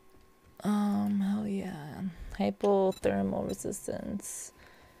 Hell yeah. Hypothermal resistance.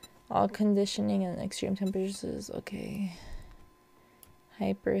 All conditioning and extreme temperatures. Okay.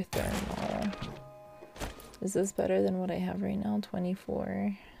 Hyperthermal. Is this better than what I have right now?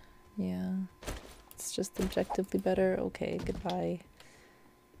 24. Yeah. It's just objectively better. Okay, goodbye.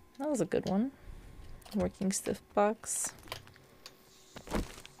 That was a good one. Working stiff box.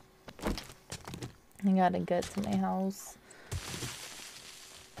 I gotta get to my house.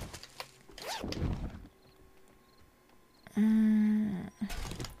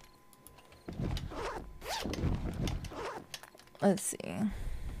 Let's see.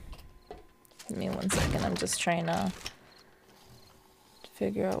 Give me 1 second. I'm just trying to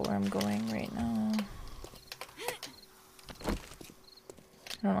figure out where I'm going right now.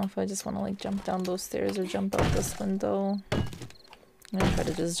 I don't know if I just want to like jump down those stairs or jump out this window. I'm gonna try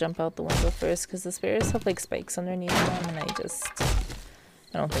to just jump out the window first because the stairs have like spikes underneath them and I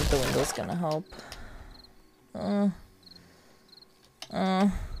don't think the window's gonna help.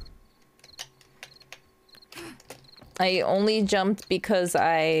 I only jumped because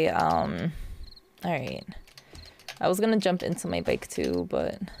alright. I was gonna jump into my bike too,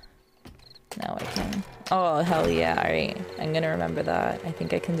 but now I can. Oh, hell yeah, alright. I'm gonna remember that. I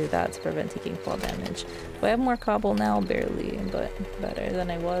think I can do that to prevent taking fall damage. Do I have more cobble now? Barely, but better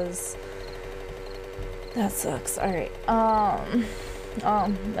than I was. That sucks. Alright.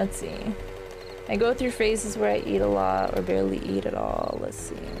 Let's see. I go through phases where I eat a lot or barely eat at all. Let's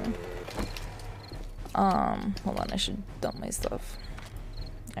see. Hold on, I should dump my stuff.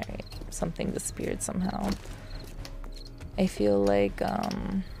 Alright, something disappeared somehow. I feel like,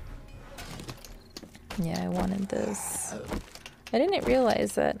 yeah, I wanted this. I didn't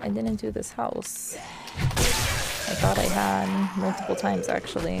realize that I didn't do this house. I thought I had multiple times,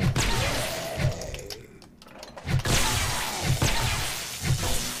 actually.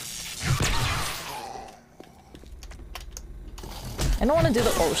 I don't want to do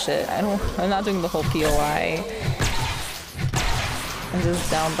the, oh shit, I'm not doing the whole POI. I'm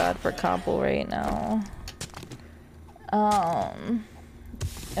just down bad for cobble right now.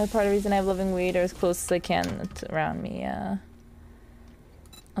 And part of the reason I have living weight or as close as I can around me, yeah.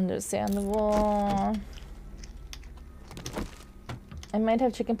 Understandable. I might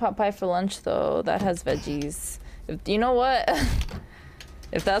have chicken pot pie for lunch though, that has veggies. You know what?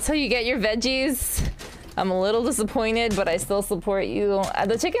 If that's how you get your veggies, I'm a little disappointed, but I still support you.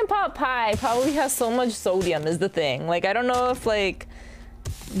 The chicken pot pie probably has so much sodium is the thing. Like, I don't know if like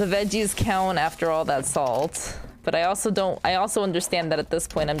the veggies count after all that salt. But I also understand that at this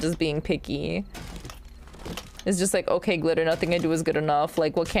point I'm just being picky. It's just like, okay, glitter, nothing I do is good enough.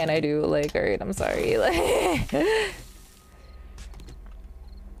 Like, what can I do? Like, alright, I'm sorry. Like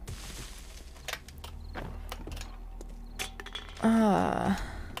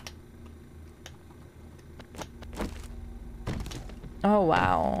Oh,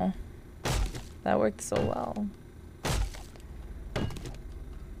 wow. That worked so well.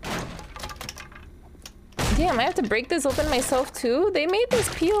 Damn, I have to break this open myself too? They made this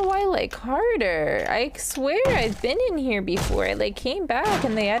POI like harder. I swear I've been in here before. I like came back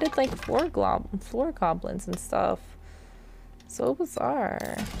and they added like floor goblins and stuff. So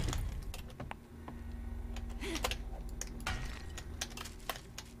bizarre.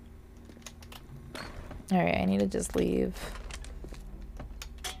 Alright, I need to just leave.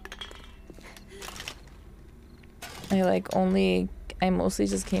 I mostly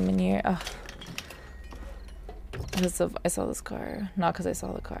just came in here. Ugh. Because I saw this car. Not because I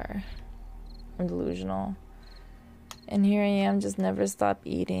saw the car. I'm delusional. And here I am, just never stop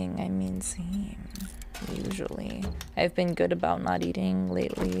eating. I mean, same. Usually. I've been good about not eating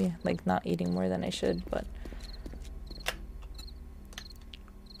lately. Like, not eating more than I should, but...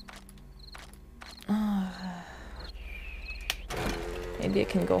 Maybe I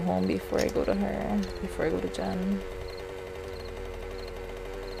can go home before I go to her. Before I go to Jen.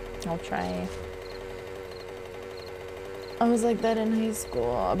 I'll try. I was like that in high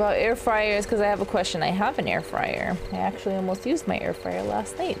school. About air fryers, because I have a question. I have an air fryer. I actually almost used my air fryer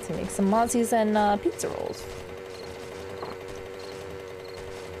last night to make some mozzies and pizza rolls.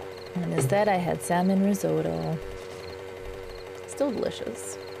 And instead I had salmon risotto. Still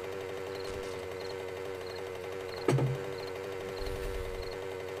delicious.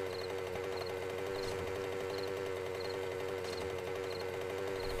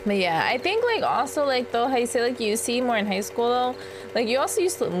 But yeah, I think like also like though how you say like you see more in high school though, like you also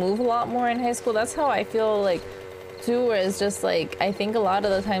used to move a lot more in high school. That's how I feel like too, where it's just like I think a lot of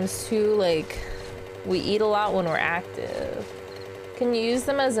the times too, like we eat a lot when we're active. Can you use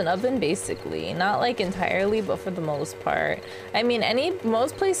them as an oven basically? Not like entirely, but for the most part. I mean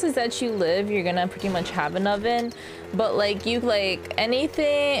most places that you live you're gonna pretty much have an oven, but like you like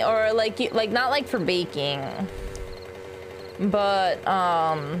anything or like you like not like for baking. But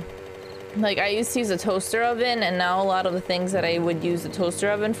like I used to use a toaster oven, and now a lot of the things that I would use the toaster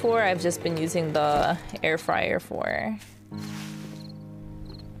oven for I've just been using the air fryer for.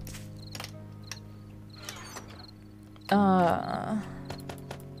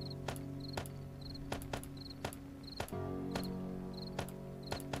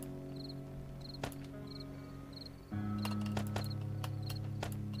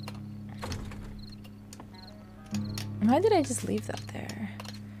 Why did I just leave that there?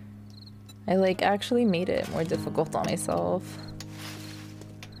 I like actually made it more difficult on myself.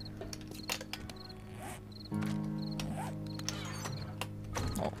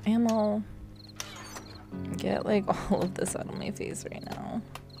 Oh, ammo. Get like all of this out of my face right now.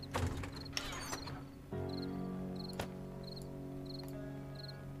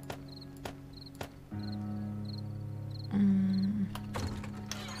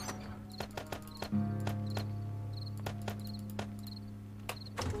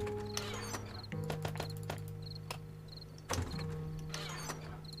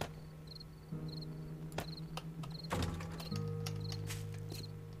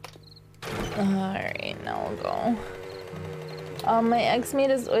 Alright, now we'll go. My ex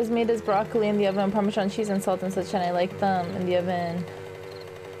always made his broccoli in the oven, Parmesan cheese and salt and such, and I like them in the oven.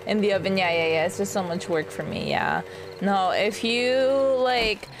 In the oven, yeah. It's just so much work for me, yeah. No, if you,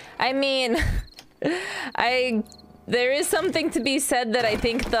 like, I mean, there is something to be said that I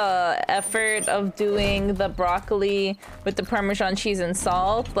think the effort of doing the broccoli with the Parmesan cheese and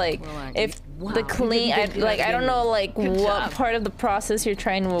salt, like, if the clean, I don't know, like, what part of the process you're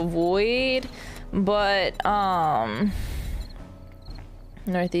trying to avoid, but,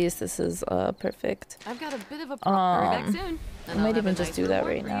 Northeast, this is, perfect. I've got a bit of a back soon. I might even just do that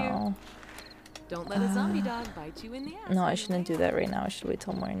right now. Don't let a zombie dog bite you in the ass. No, I shouldn't do that right now. I should wait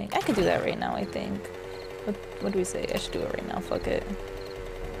till morning. I could do that right now, I think. What do we say? I should do it right now. Fuck it.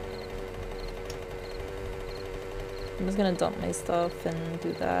 I'm just gonna dump my stuff and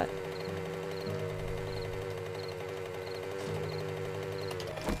do that.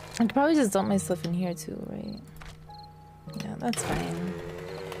 I could probably just dump my stuff in here too, right? Yeah, that's fine.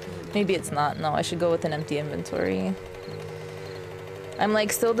 Maybe it's not. No, I should go with an empty inventory. I'm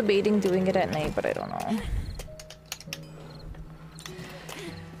like still debating doing it at night, but I don't know.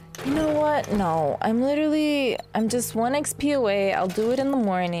 You know what? No, I'm just 1 XP away. I'll do it in the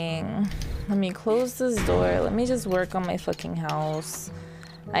morning. Let me close this door. Let me just work on my fucking house.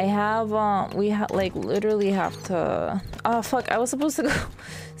 I have, like literally have to, oh fuck, I was supposed to go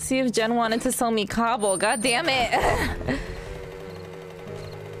see if Jen wanted to sell me cobble. God damn it.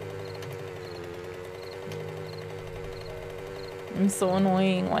 I'm so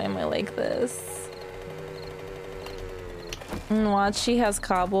annoying. Why am I like this? And watch, she has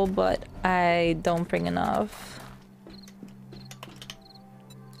cobble, but I don't bring enough.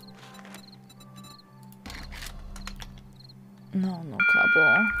 No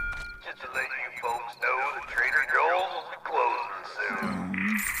cobble. Just to let you folks know that Trader Joel's will be closing soon.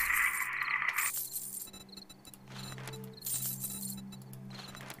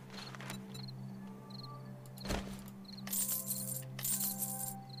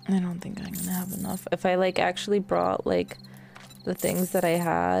 I don't think I'm gonna have enough. If I like actually brought like the things that I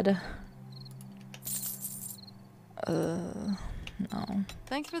had. No.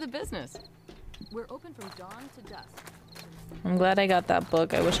 Thanks for the business. We're open from dawn to dusk. I'm glad I got that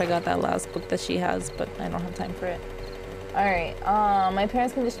book. I wish I got that last book that she has, but I don't have time for it. Alright, my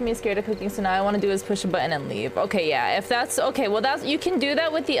parents conditioned me scared of cooking, so now I want to do is push a button and leave. Okay, yeah, if that's okay, well that's, you can do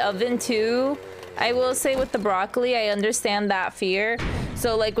that with the oven too. I will say with the broccoli, I understand that fear.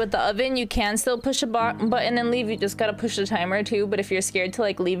 So like with the oven, you can still push a button and leave. You just gotta push the timer too. But if you're scared to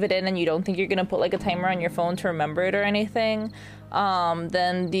like leave it in and you don't think you're gonna put like a timer on your phone to remember it or anything,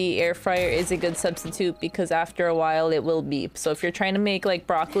 then the air fryer is a good substitute because after a while it will beep. So if you're trying to make like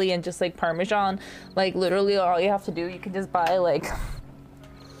broccoli and just like Parmesan, like literally all you have to do, you can just buy like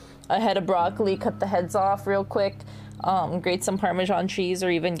a head of broccoli, cut the heads off real quick, grate some Parmesan cheese,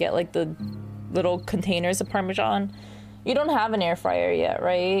 or even get like the little containers of Parmesan. You don't have an air fryer yet,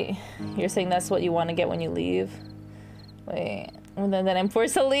 right? You're saying that's what you want to get when you leave? Wait, and then I'm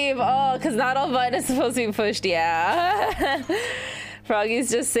forced to leave. Oh, because not all buttons is supposed to be pushed. Yeah.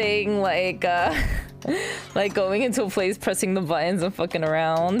 Froggy's just saying like going into a place, pressing the buttons and fucking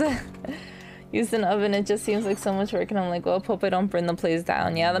around. Use an oven, it just seems like so much work, and I'm like, well, hope I don't burn the place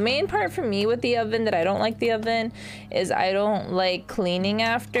down. Yeah, the main part for me with the oven that I don't like the oven is I don't like cleaning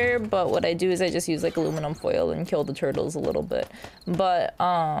after, but what I do is I just use like aluminum foil and kill the turtles a little bit. But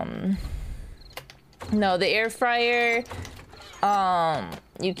no, the air fryer,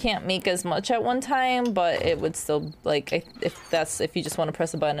 you can't make as much at one time, but it would still, like, if you just want to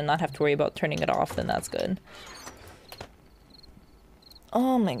press a button and not have to worry about turning it off, then that's good.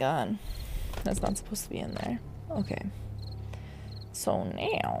 Oh my god. That's not supposed to be in there. Okay. So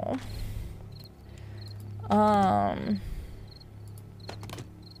now...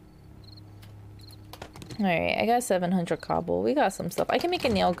 Alright, I got 700 cobble. We got some stuff. I can make a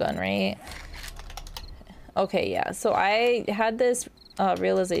nail gun, right? Okay, yeah. So I had this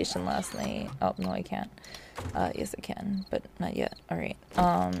realization last night. Oh, no, I can't. Yes I can, but not yet. Alright.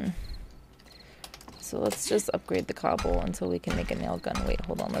 So let's just upgrade the cobble until we can make a nail gun. Wait,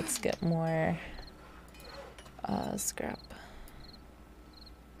 hold on, let's get more scrap.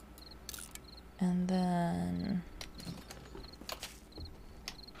 And then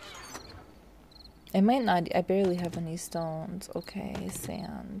I might not, I barely have any stones. Okay,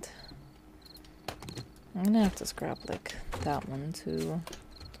 sand. I'm gonna have to scrap like that one too.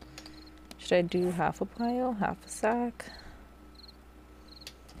 Should I do half a pile, half a sack?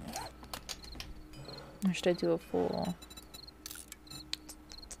 Or should I do a full?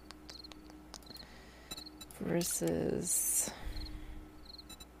 Versus...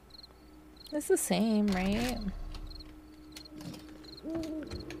 It's the same, right?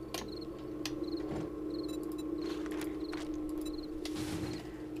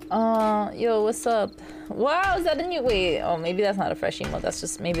 Yo, what's up? Wow, is that a new— wait, oh, maybe that's not a fresh emote. That's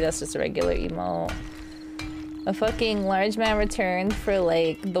just— maybe that's just a regular emote. A fucking large man returned for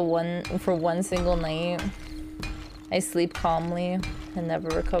like for one single night. I sleep calmly and never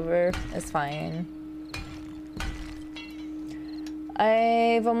recover. It's fine.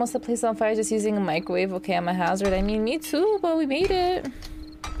 I've almost set place on fire just using a microwave. Okay, I'm a hazard. I mean, me too, but we made it.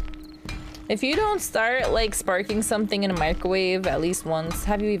 If you don't start like sparking something in a microwave at least once—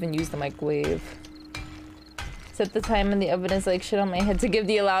 have you even used the microwave? Set the time and the evidence like shit on my head to give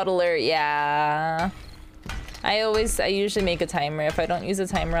the allowed alert. Yeah. I usually make a timer. If I don't use a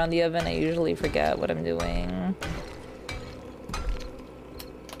timer on the oven, I usually forget what I'm doing.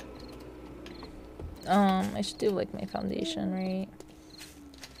 I should do like my foundation, right?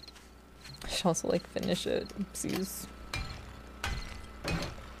 I should also like finish it. Oopsies.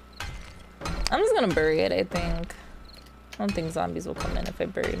 I'm just gonna bury it, I think. I don't think zombies will come in if I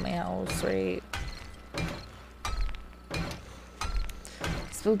bury my house, right?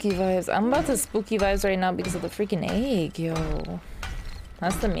 Spooky vibes. I'm about to spooky vibes right now because of the freaking egg, yo.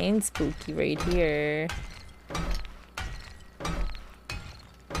 That's the main spooky right here.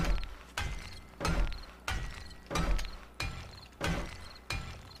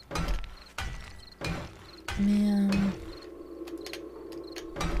 Man.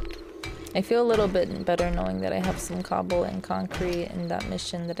 I feel a little bit better knowing that I have some cobble and concrete in that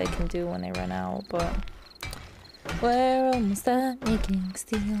mission that I can do when I run out, but we're almost done making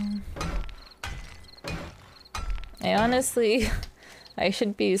steel. I honestly, I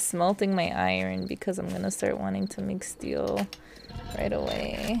should be smelting my iron because I'm gonna start wanting to make steel right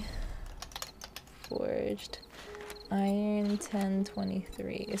away. Forged. Iron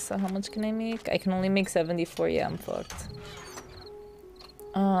 1023. So how much can I make? I can only make 74. Yeah, I'm fucked.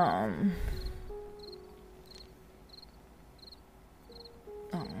 Oh.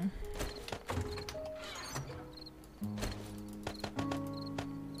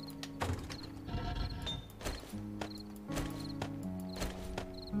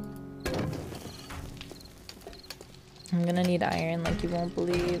 I'm gonna need iron like you won't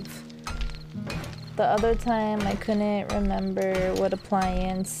believe. The other time I couldn't remember what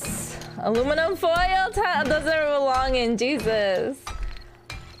appliance. Aluminum foil doesn't belong in, Jesus.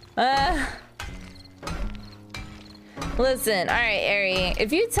 Listen, alright, Ari.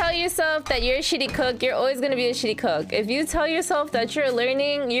 If you tell yourself that you're a shitty cook, you're always gonna be a shitty cook. If you tell yourself that you're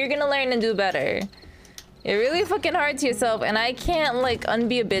learning, you're gonna learn and do better. You're really fucking hard to yourself, and I can't, like,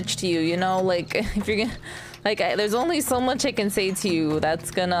 unbe a bitch to you, you know? Like, if you're gonna... Like, there's only so much I can say to you that's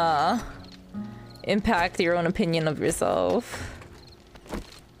gonna impact your own opinion of yourself.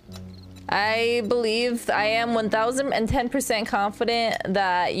 I believe I am 1010% confident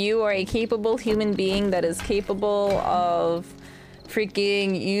that you are a capable human being that is capable of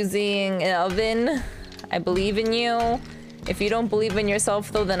freaking using an oven. I believe in you. If you don't believe in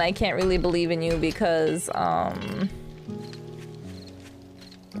yourself though, then I can't really believe in you because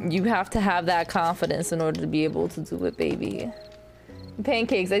you have to have that confidence in order to be able to do it, baby.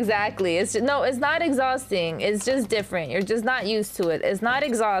 Pancakes, exactly. It's just, no, it's not exhausting. It's just different. You're just not used to it. It's not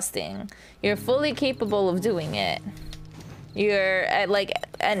exhausting. You're fully capable of doing it. You're at like,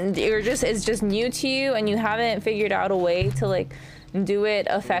 and you're just, it's just new to you and you haven't figured out a way to like do it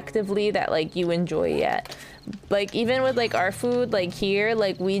effectively that like you enjoy yet. Like even with like our food, like here,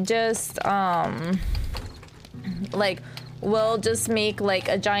 like we just, like we'll just make like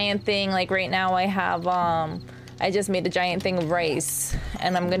a giant thing. Like right now I have, I just made a giant thing of rice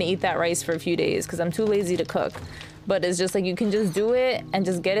and I'm gonna eat that rice for a few days because I'm too lazy to cook. But it's just like you can just do it and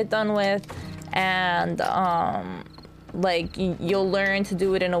just get it done with, and like you'll learn to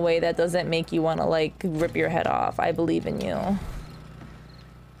do it in a way that doesn't make you want to like rip your head off. I believe in you.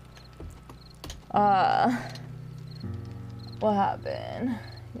 What happened?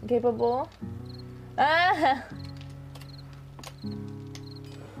 Capable? Ah!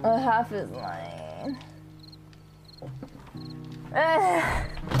 Half is mine. Ah!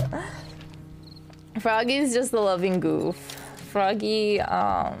 Froggy's just a loving goof. Froggy,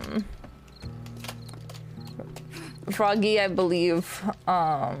 Froggy, I believe,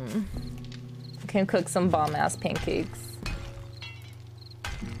 can cook some bomb-ass pancakes.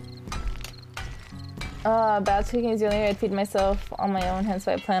 Batch cooking is the only way I'd feed myself on my own, hence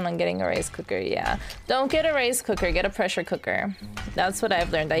why I plan on getting a rice cooker. Yeah. Don't get a rice cooker, get a pressure cooker. That's what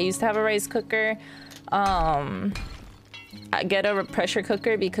I've learned. I used to have a rice cooker. I get a pressure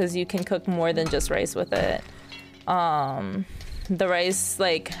cooker because you can cook more than just rice with it. The rice,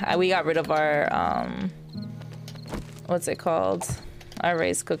 like, we got rid of our, what's it called? Our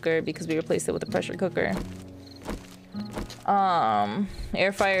rice cooker because we replaced it with a pressure cooker.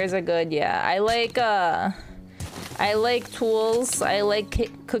 Air fryers are good. Yeah, I like tools. I like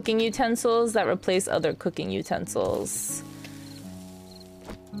cooking utensils that replace other cooking utensils.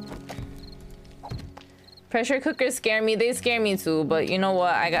 Pressure cookers scare me. They scare me too, but you know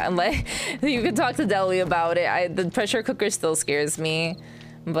what? I got, like, you could talk to Deli about it. The pressure cooker still scares me,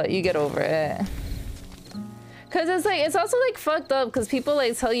 but you get over it. Cause it's like, it's also like fucked up because people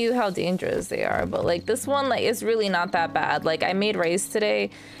like tell you how dangerous they are, but like this one, like, it's really not that bad. Like, I made rice today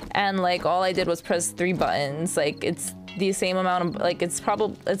and like all I did was press 3 buttons. Like, it's the same amount of, like, it's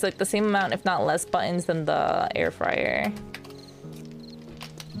like the same amount if not less buttons than the air fryer.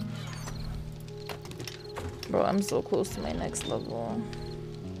 Bro, I'm so close to my next level.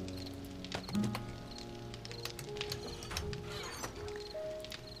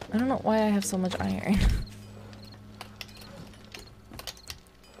 I don't know why I have so much iron.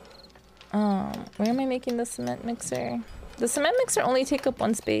 Where am I making the cement mixer? The cement mixer only take up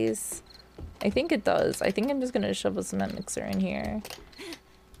 1 space. I think it does. I think I'm just gonna shove a cement mixer in here.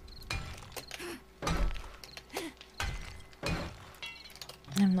 I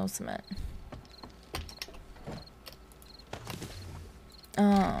have no cement.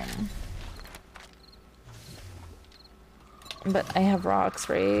 But I have rocks,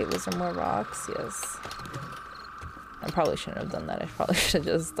 right? Was there more rocks? Yes. I probably shouldn't have done that. I probably should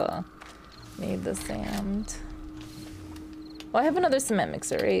have just made the sand. Well, I have another cement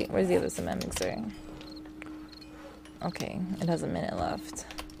mixer, right? Where's the other cement mixer? Okay, it has a minute left.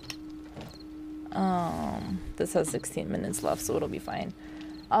 This has 16 minutes left, so it'll be fine.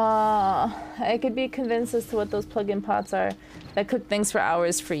 I could be convinced as to what those plug-in pots are that cook things for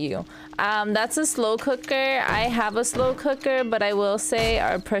hours for you. That's a slow cooker. I have a slow cooker, but I will say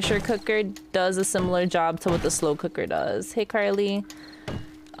our pressure cooker does a similar job to what the slow cooker does. Hey, Carly.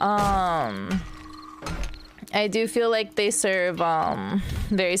 I do feel like they serve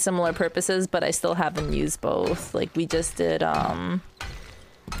very similar purposes, but I still haven't used both. Like, we just did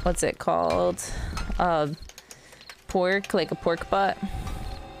what's it called? Pork, like a pork butt.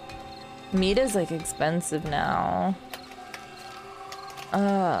 Meat is like expensive now.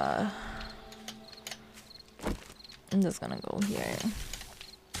 I'm just gonna go here.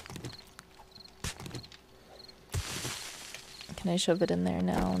 Can I shove it in there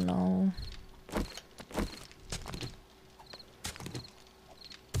now? No.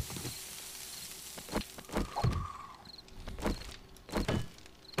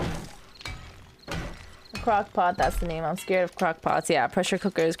 Crock pot, that's the name. I'm scared of crock pots. Yeah, pressure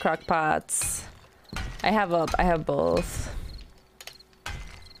cookers, crock pots. I have both.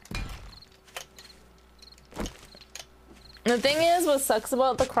 The thing is, what sucks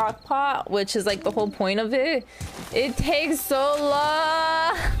about the crock pot, which is like the whole point of it, it takes so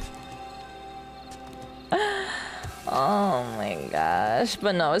long. Oh my gosh.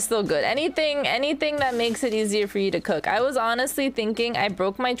 But no, it's still good. Anything that makes it easier for you to cook. I was honestly thinking, I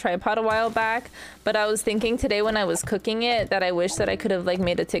broke my tripod a while back, but I was thinking today when I was cooking it that I wish that I could have like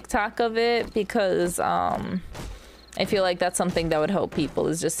made a TikTok of it, because I feel like that's something that would help people,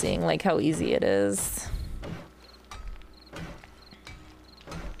 is just seeing like how easy it is.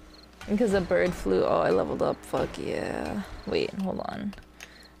 Because a bird flew. Oh, I leveled up. Fuck yeah. Wait, hold on.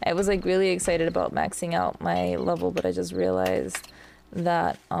 I was like really excited about maxing out my level, but I just realized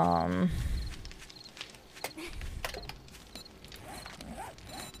that I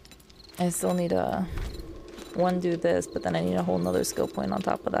still need to do this, but then I need a whole nother skill point on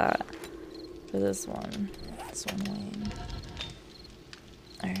top of that for this one. This one lane.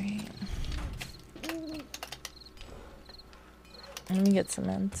 Alright. Let me get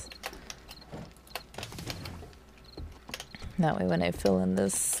cement. That way when I fill in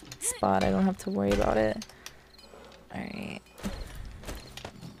this spot, I don't have to worry about it. Alright.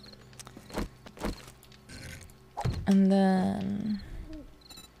 And then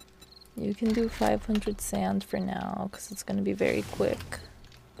You can do 500 sand for now, because it's going to be very quick.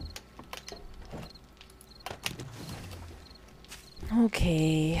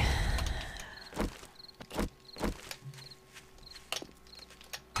 Okay.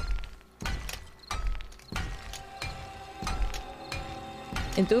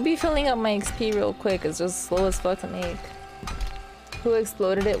 It do be filling up my XP real quick. It's just slow as fuck to make. Who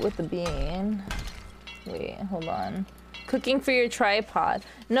exploded it with the bean? Wait, hold on. Cooking for your tripod.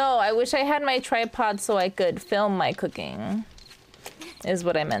 No, I wish I had my tripod so I could film my cooking. Is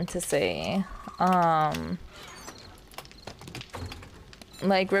what I meant to say.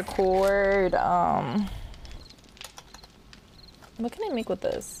 Like record, what can I make with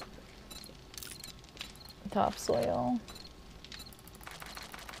this? Topsoil.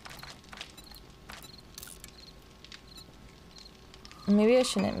 Maybe I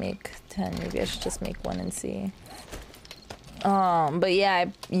shouldn't make 10. Maybe I should just make 1 and see. But yeah, I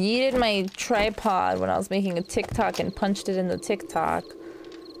yeeted my tripod when I was making a TikTok and punched it in the TikTok.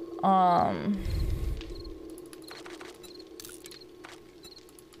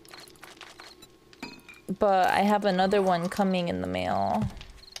 But I have another one coming in the mail.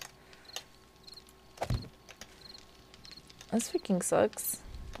 This freaking sucks.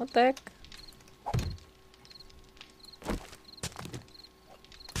 What the heck?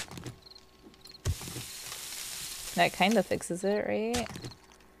 That kind of fixes it, right?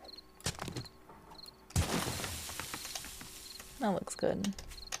 That looks good.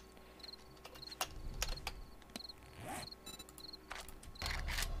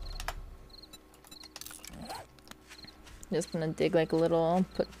 Just gonna dig like a little,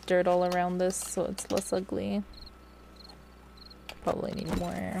 put dirt all around this so it's less ugly. Probably need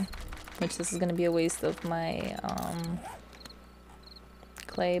more, which this is gonna be a waste of my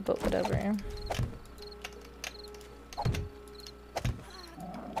clay, but whatever.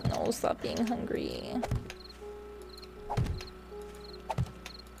 No, stop being hungry.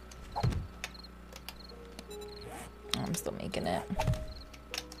 I'm still making it.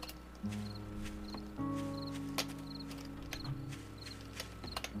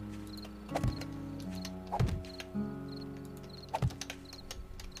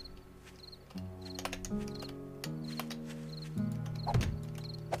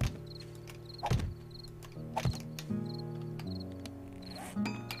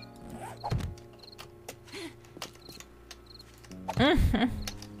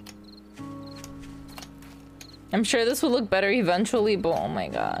 I'm sure this will look better eventually, but oh my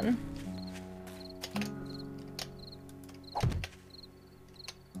god.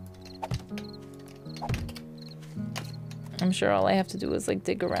 I'm sure all I have to do is like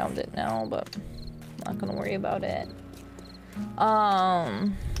dig around it now, but I'm not gonna worry about it.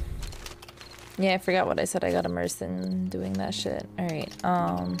 Yeah, I forgot what I said. I got immersed in doing that shit. Alright,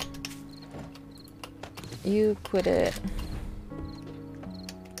 you quit it.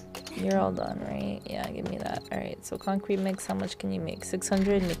 You're all done, right? Yeah, give me that. Alright, so concrete mix, how much can you make?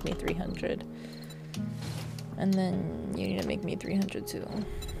 600? Make me 300. And then you need to make me 300 too.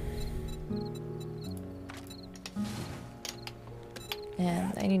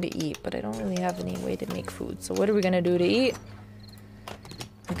 And I need to eat, but I don't really have any way to make food. So what are we gonna do to eat?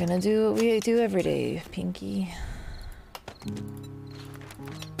 We're gonna do what we do every day, Pinky.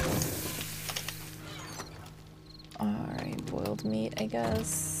 Alright, boiled meat, I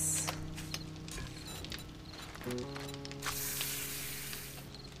guess.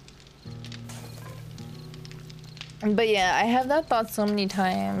 But yeah, I have that thought so many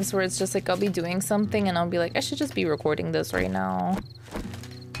times where it's just like I'll be doing something and I'll be like, I should just be recording this right now.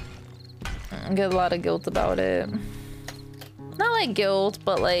 I get a lot of guilt about it. Not like guilt,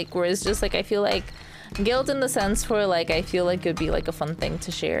 but like where it's just like I feel like guilt in the sense where like I feel like it'd be like a fun thing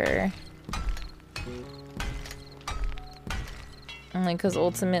to share. And like, cause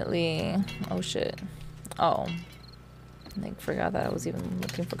ultimately, oh shit. Oh. I like forgot that I was even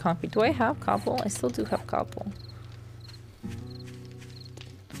looking for concrete. Do I have cobble? I still do have cobble.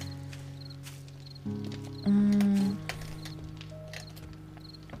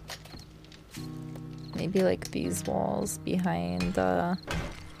 Maybe like these walls behind I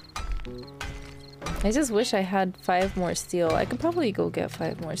just wish I had 5 more steel. I could probably go get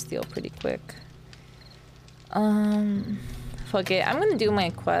 5 more steel pretty quick. Fuck it. I'm gonna do my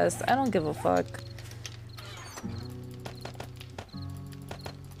quest. I don't give a fuck.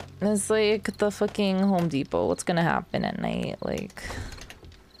 It's like the fucking Home Depot. What's gonna happen at night? Like,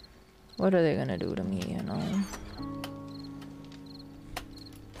 what are they gonna do to me, you know?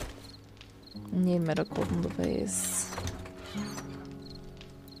 Need medical device.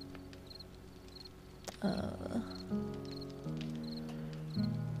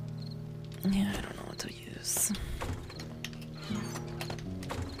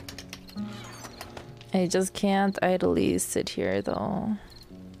 I just can't idly sit here though.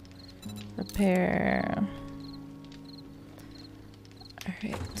 Repair.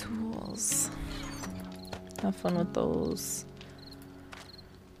 Alright, tools. Have fun with those.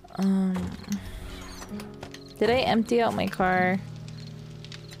 Did I empty out my car?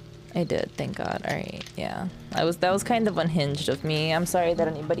 I did, thank God. Alright, yeah. That was kind of unhinged of me. I'm sorry that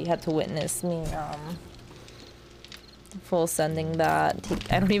anybody had to witness me full sending that.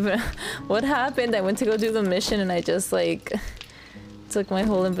 I don't even what happened? I went to go do the mission and I just like took my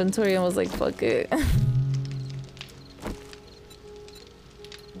whole inventory and was like, fuck it.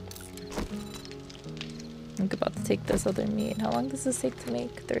 I'm about to take this other meat. How long does this take to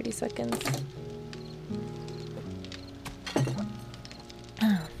make? 30 seconds.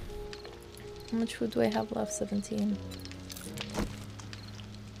 How much food do I have left? 17.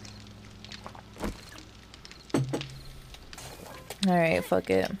 Alright, fuck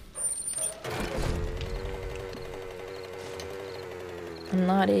it. I'm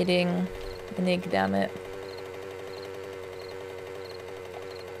not eating an egg, damn it.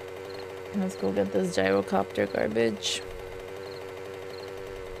 Let's go get this gyrocopter garbage.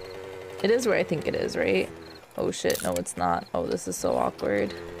 It is where I think it is, right? Oh shit, no it's not. Oh, this is so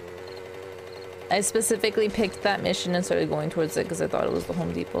awkward. I specifically picked that mission and started going towards it because I thought it was the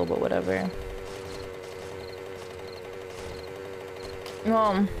Home Depot, but whatever.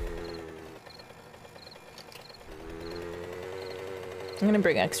 Well, I'm gonna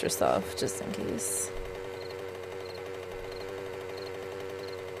bring extra stuff just in case.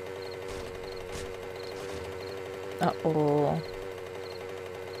 Uh-oh.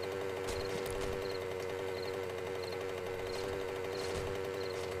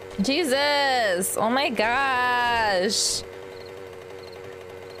 Jesus! Oh my gosh!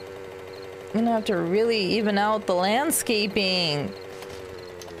 I'm gonna have to really even out the landscaping.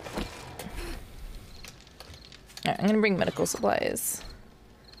 Alright, I'm gonna bring medical supplies.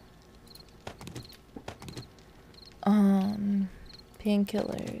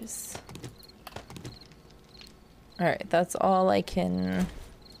 Painkillers. Alright, that's all I can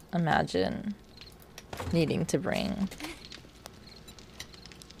imagine needing to bring.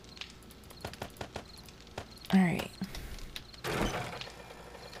 Alright.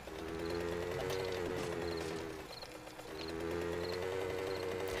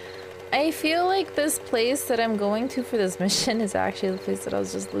 I feel like this place that I'm going to for this mission is actually the place that I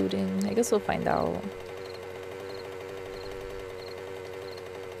was just looting. I guess we'll find out.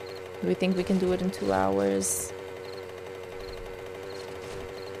 Do we think we can do it in 2 hours?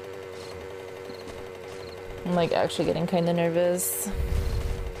 I'm like actually getting kind of nervous.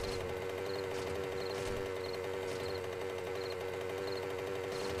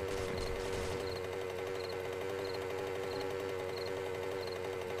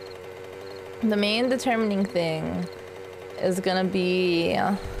 The main determining thing is gonna be,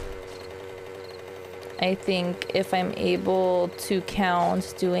 I think, if I'm able to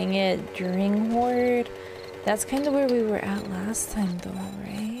count doing it during Horde. That's kind of where we were at last time though,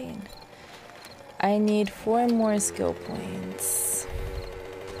 right? I need 4 more skill points.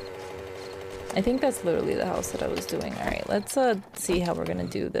 I think that's literally the house that I was doing. Alright, let's see how we're gonna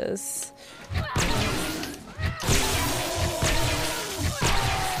do this.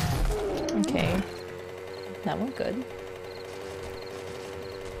 Okay. That went good.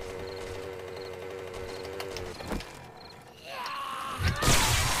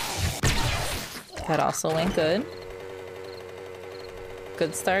 That also went good.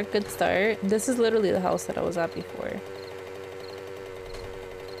 Good start, good start. This is literally the house that I was at before.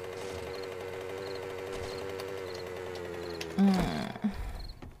 I'm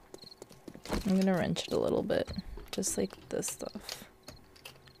gonna wrench it a little bit. Just like this stuff.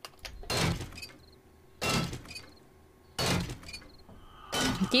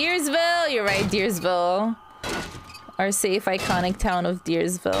 Deersville! You're right, Deersville. Our safe, iconic town of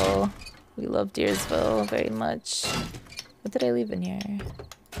Deersville. We love Deersville very much. What did I leave in here?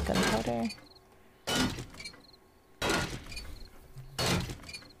 Gunpowder?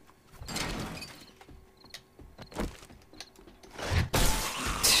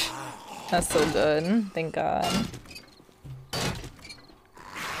 That's so good. Thank God.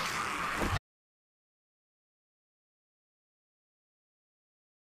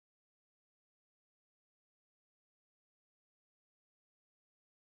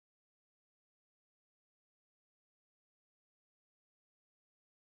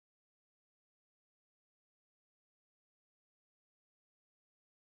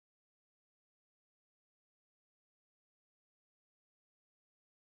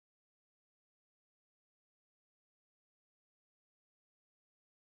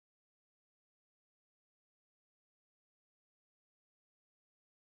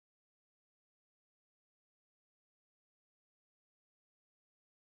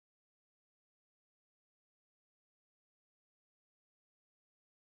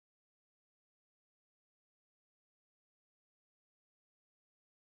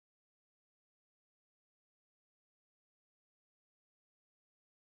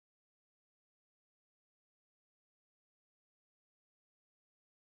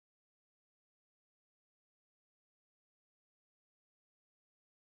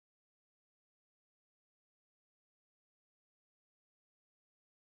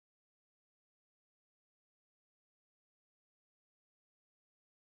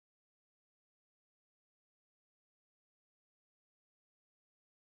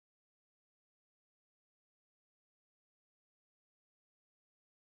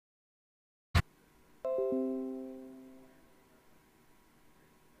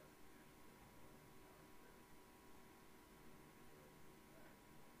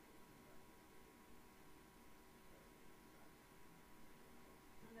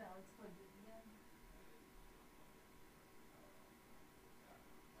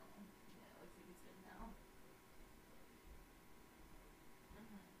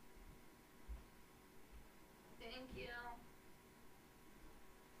 you.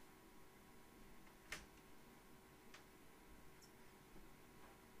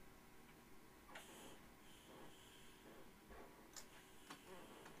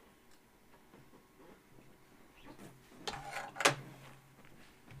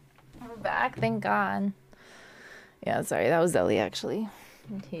 We're back, thank God. Yeah, sorry, that was Ellie actually.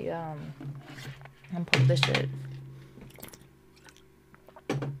 He unplugged the shit.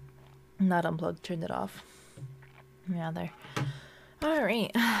 Not unplugged, turned it off. Yeah, there.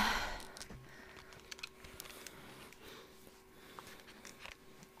 Alright.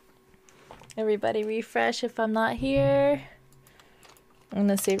 Everybody refresh if I'm not here. I'm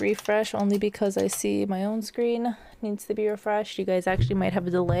gonna say refresh only because I see my own screen needs to be refreshed. You guys actually might have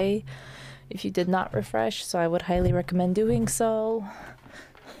a delay if you did not refresh, so I would highly recommend doing so.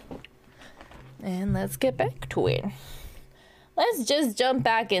 And let's get back to it. Let's just jump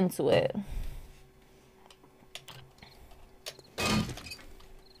back into it.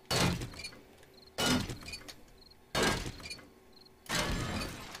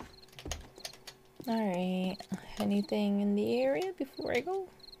 Alright, anything in the area before I go?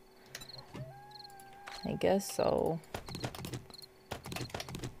 I guess so.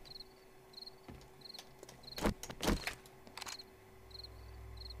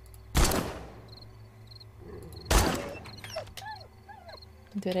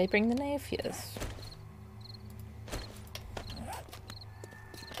 Did I bring the knife? Yes.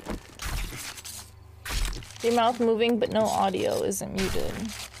 Your mouth moving, but no audio isn't muted.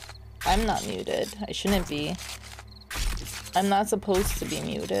 I'm not muted. I shouldn't be. I'm not supposed to be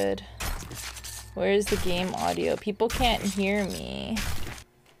muted. Where is the game audio? People can't hear me.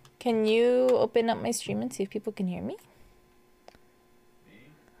 Can you open up my stream and see if people can hear me?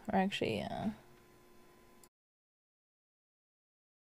 Or actually, yeah.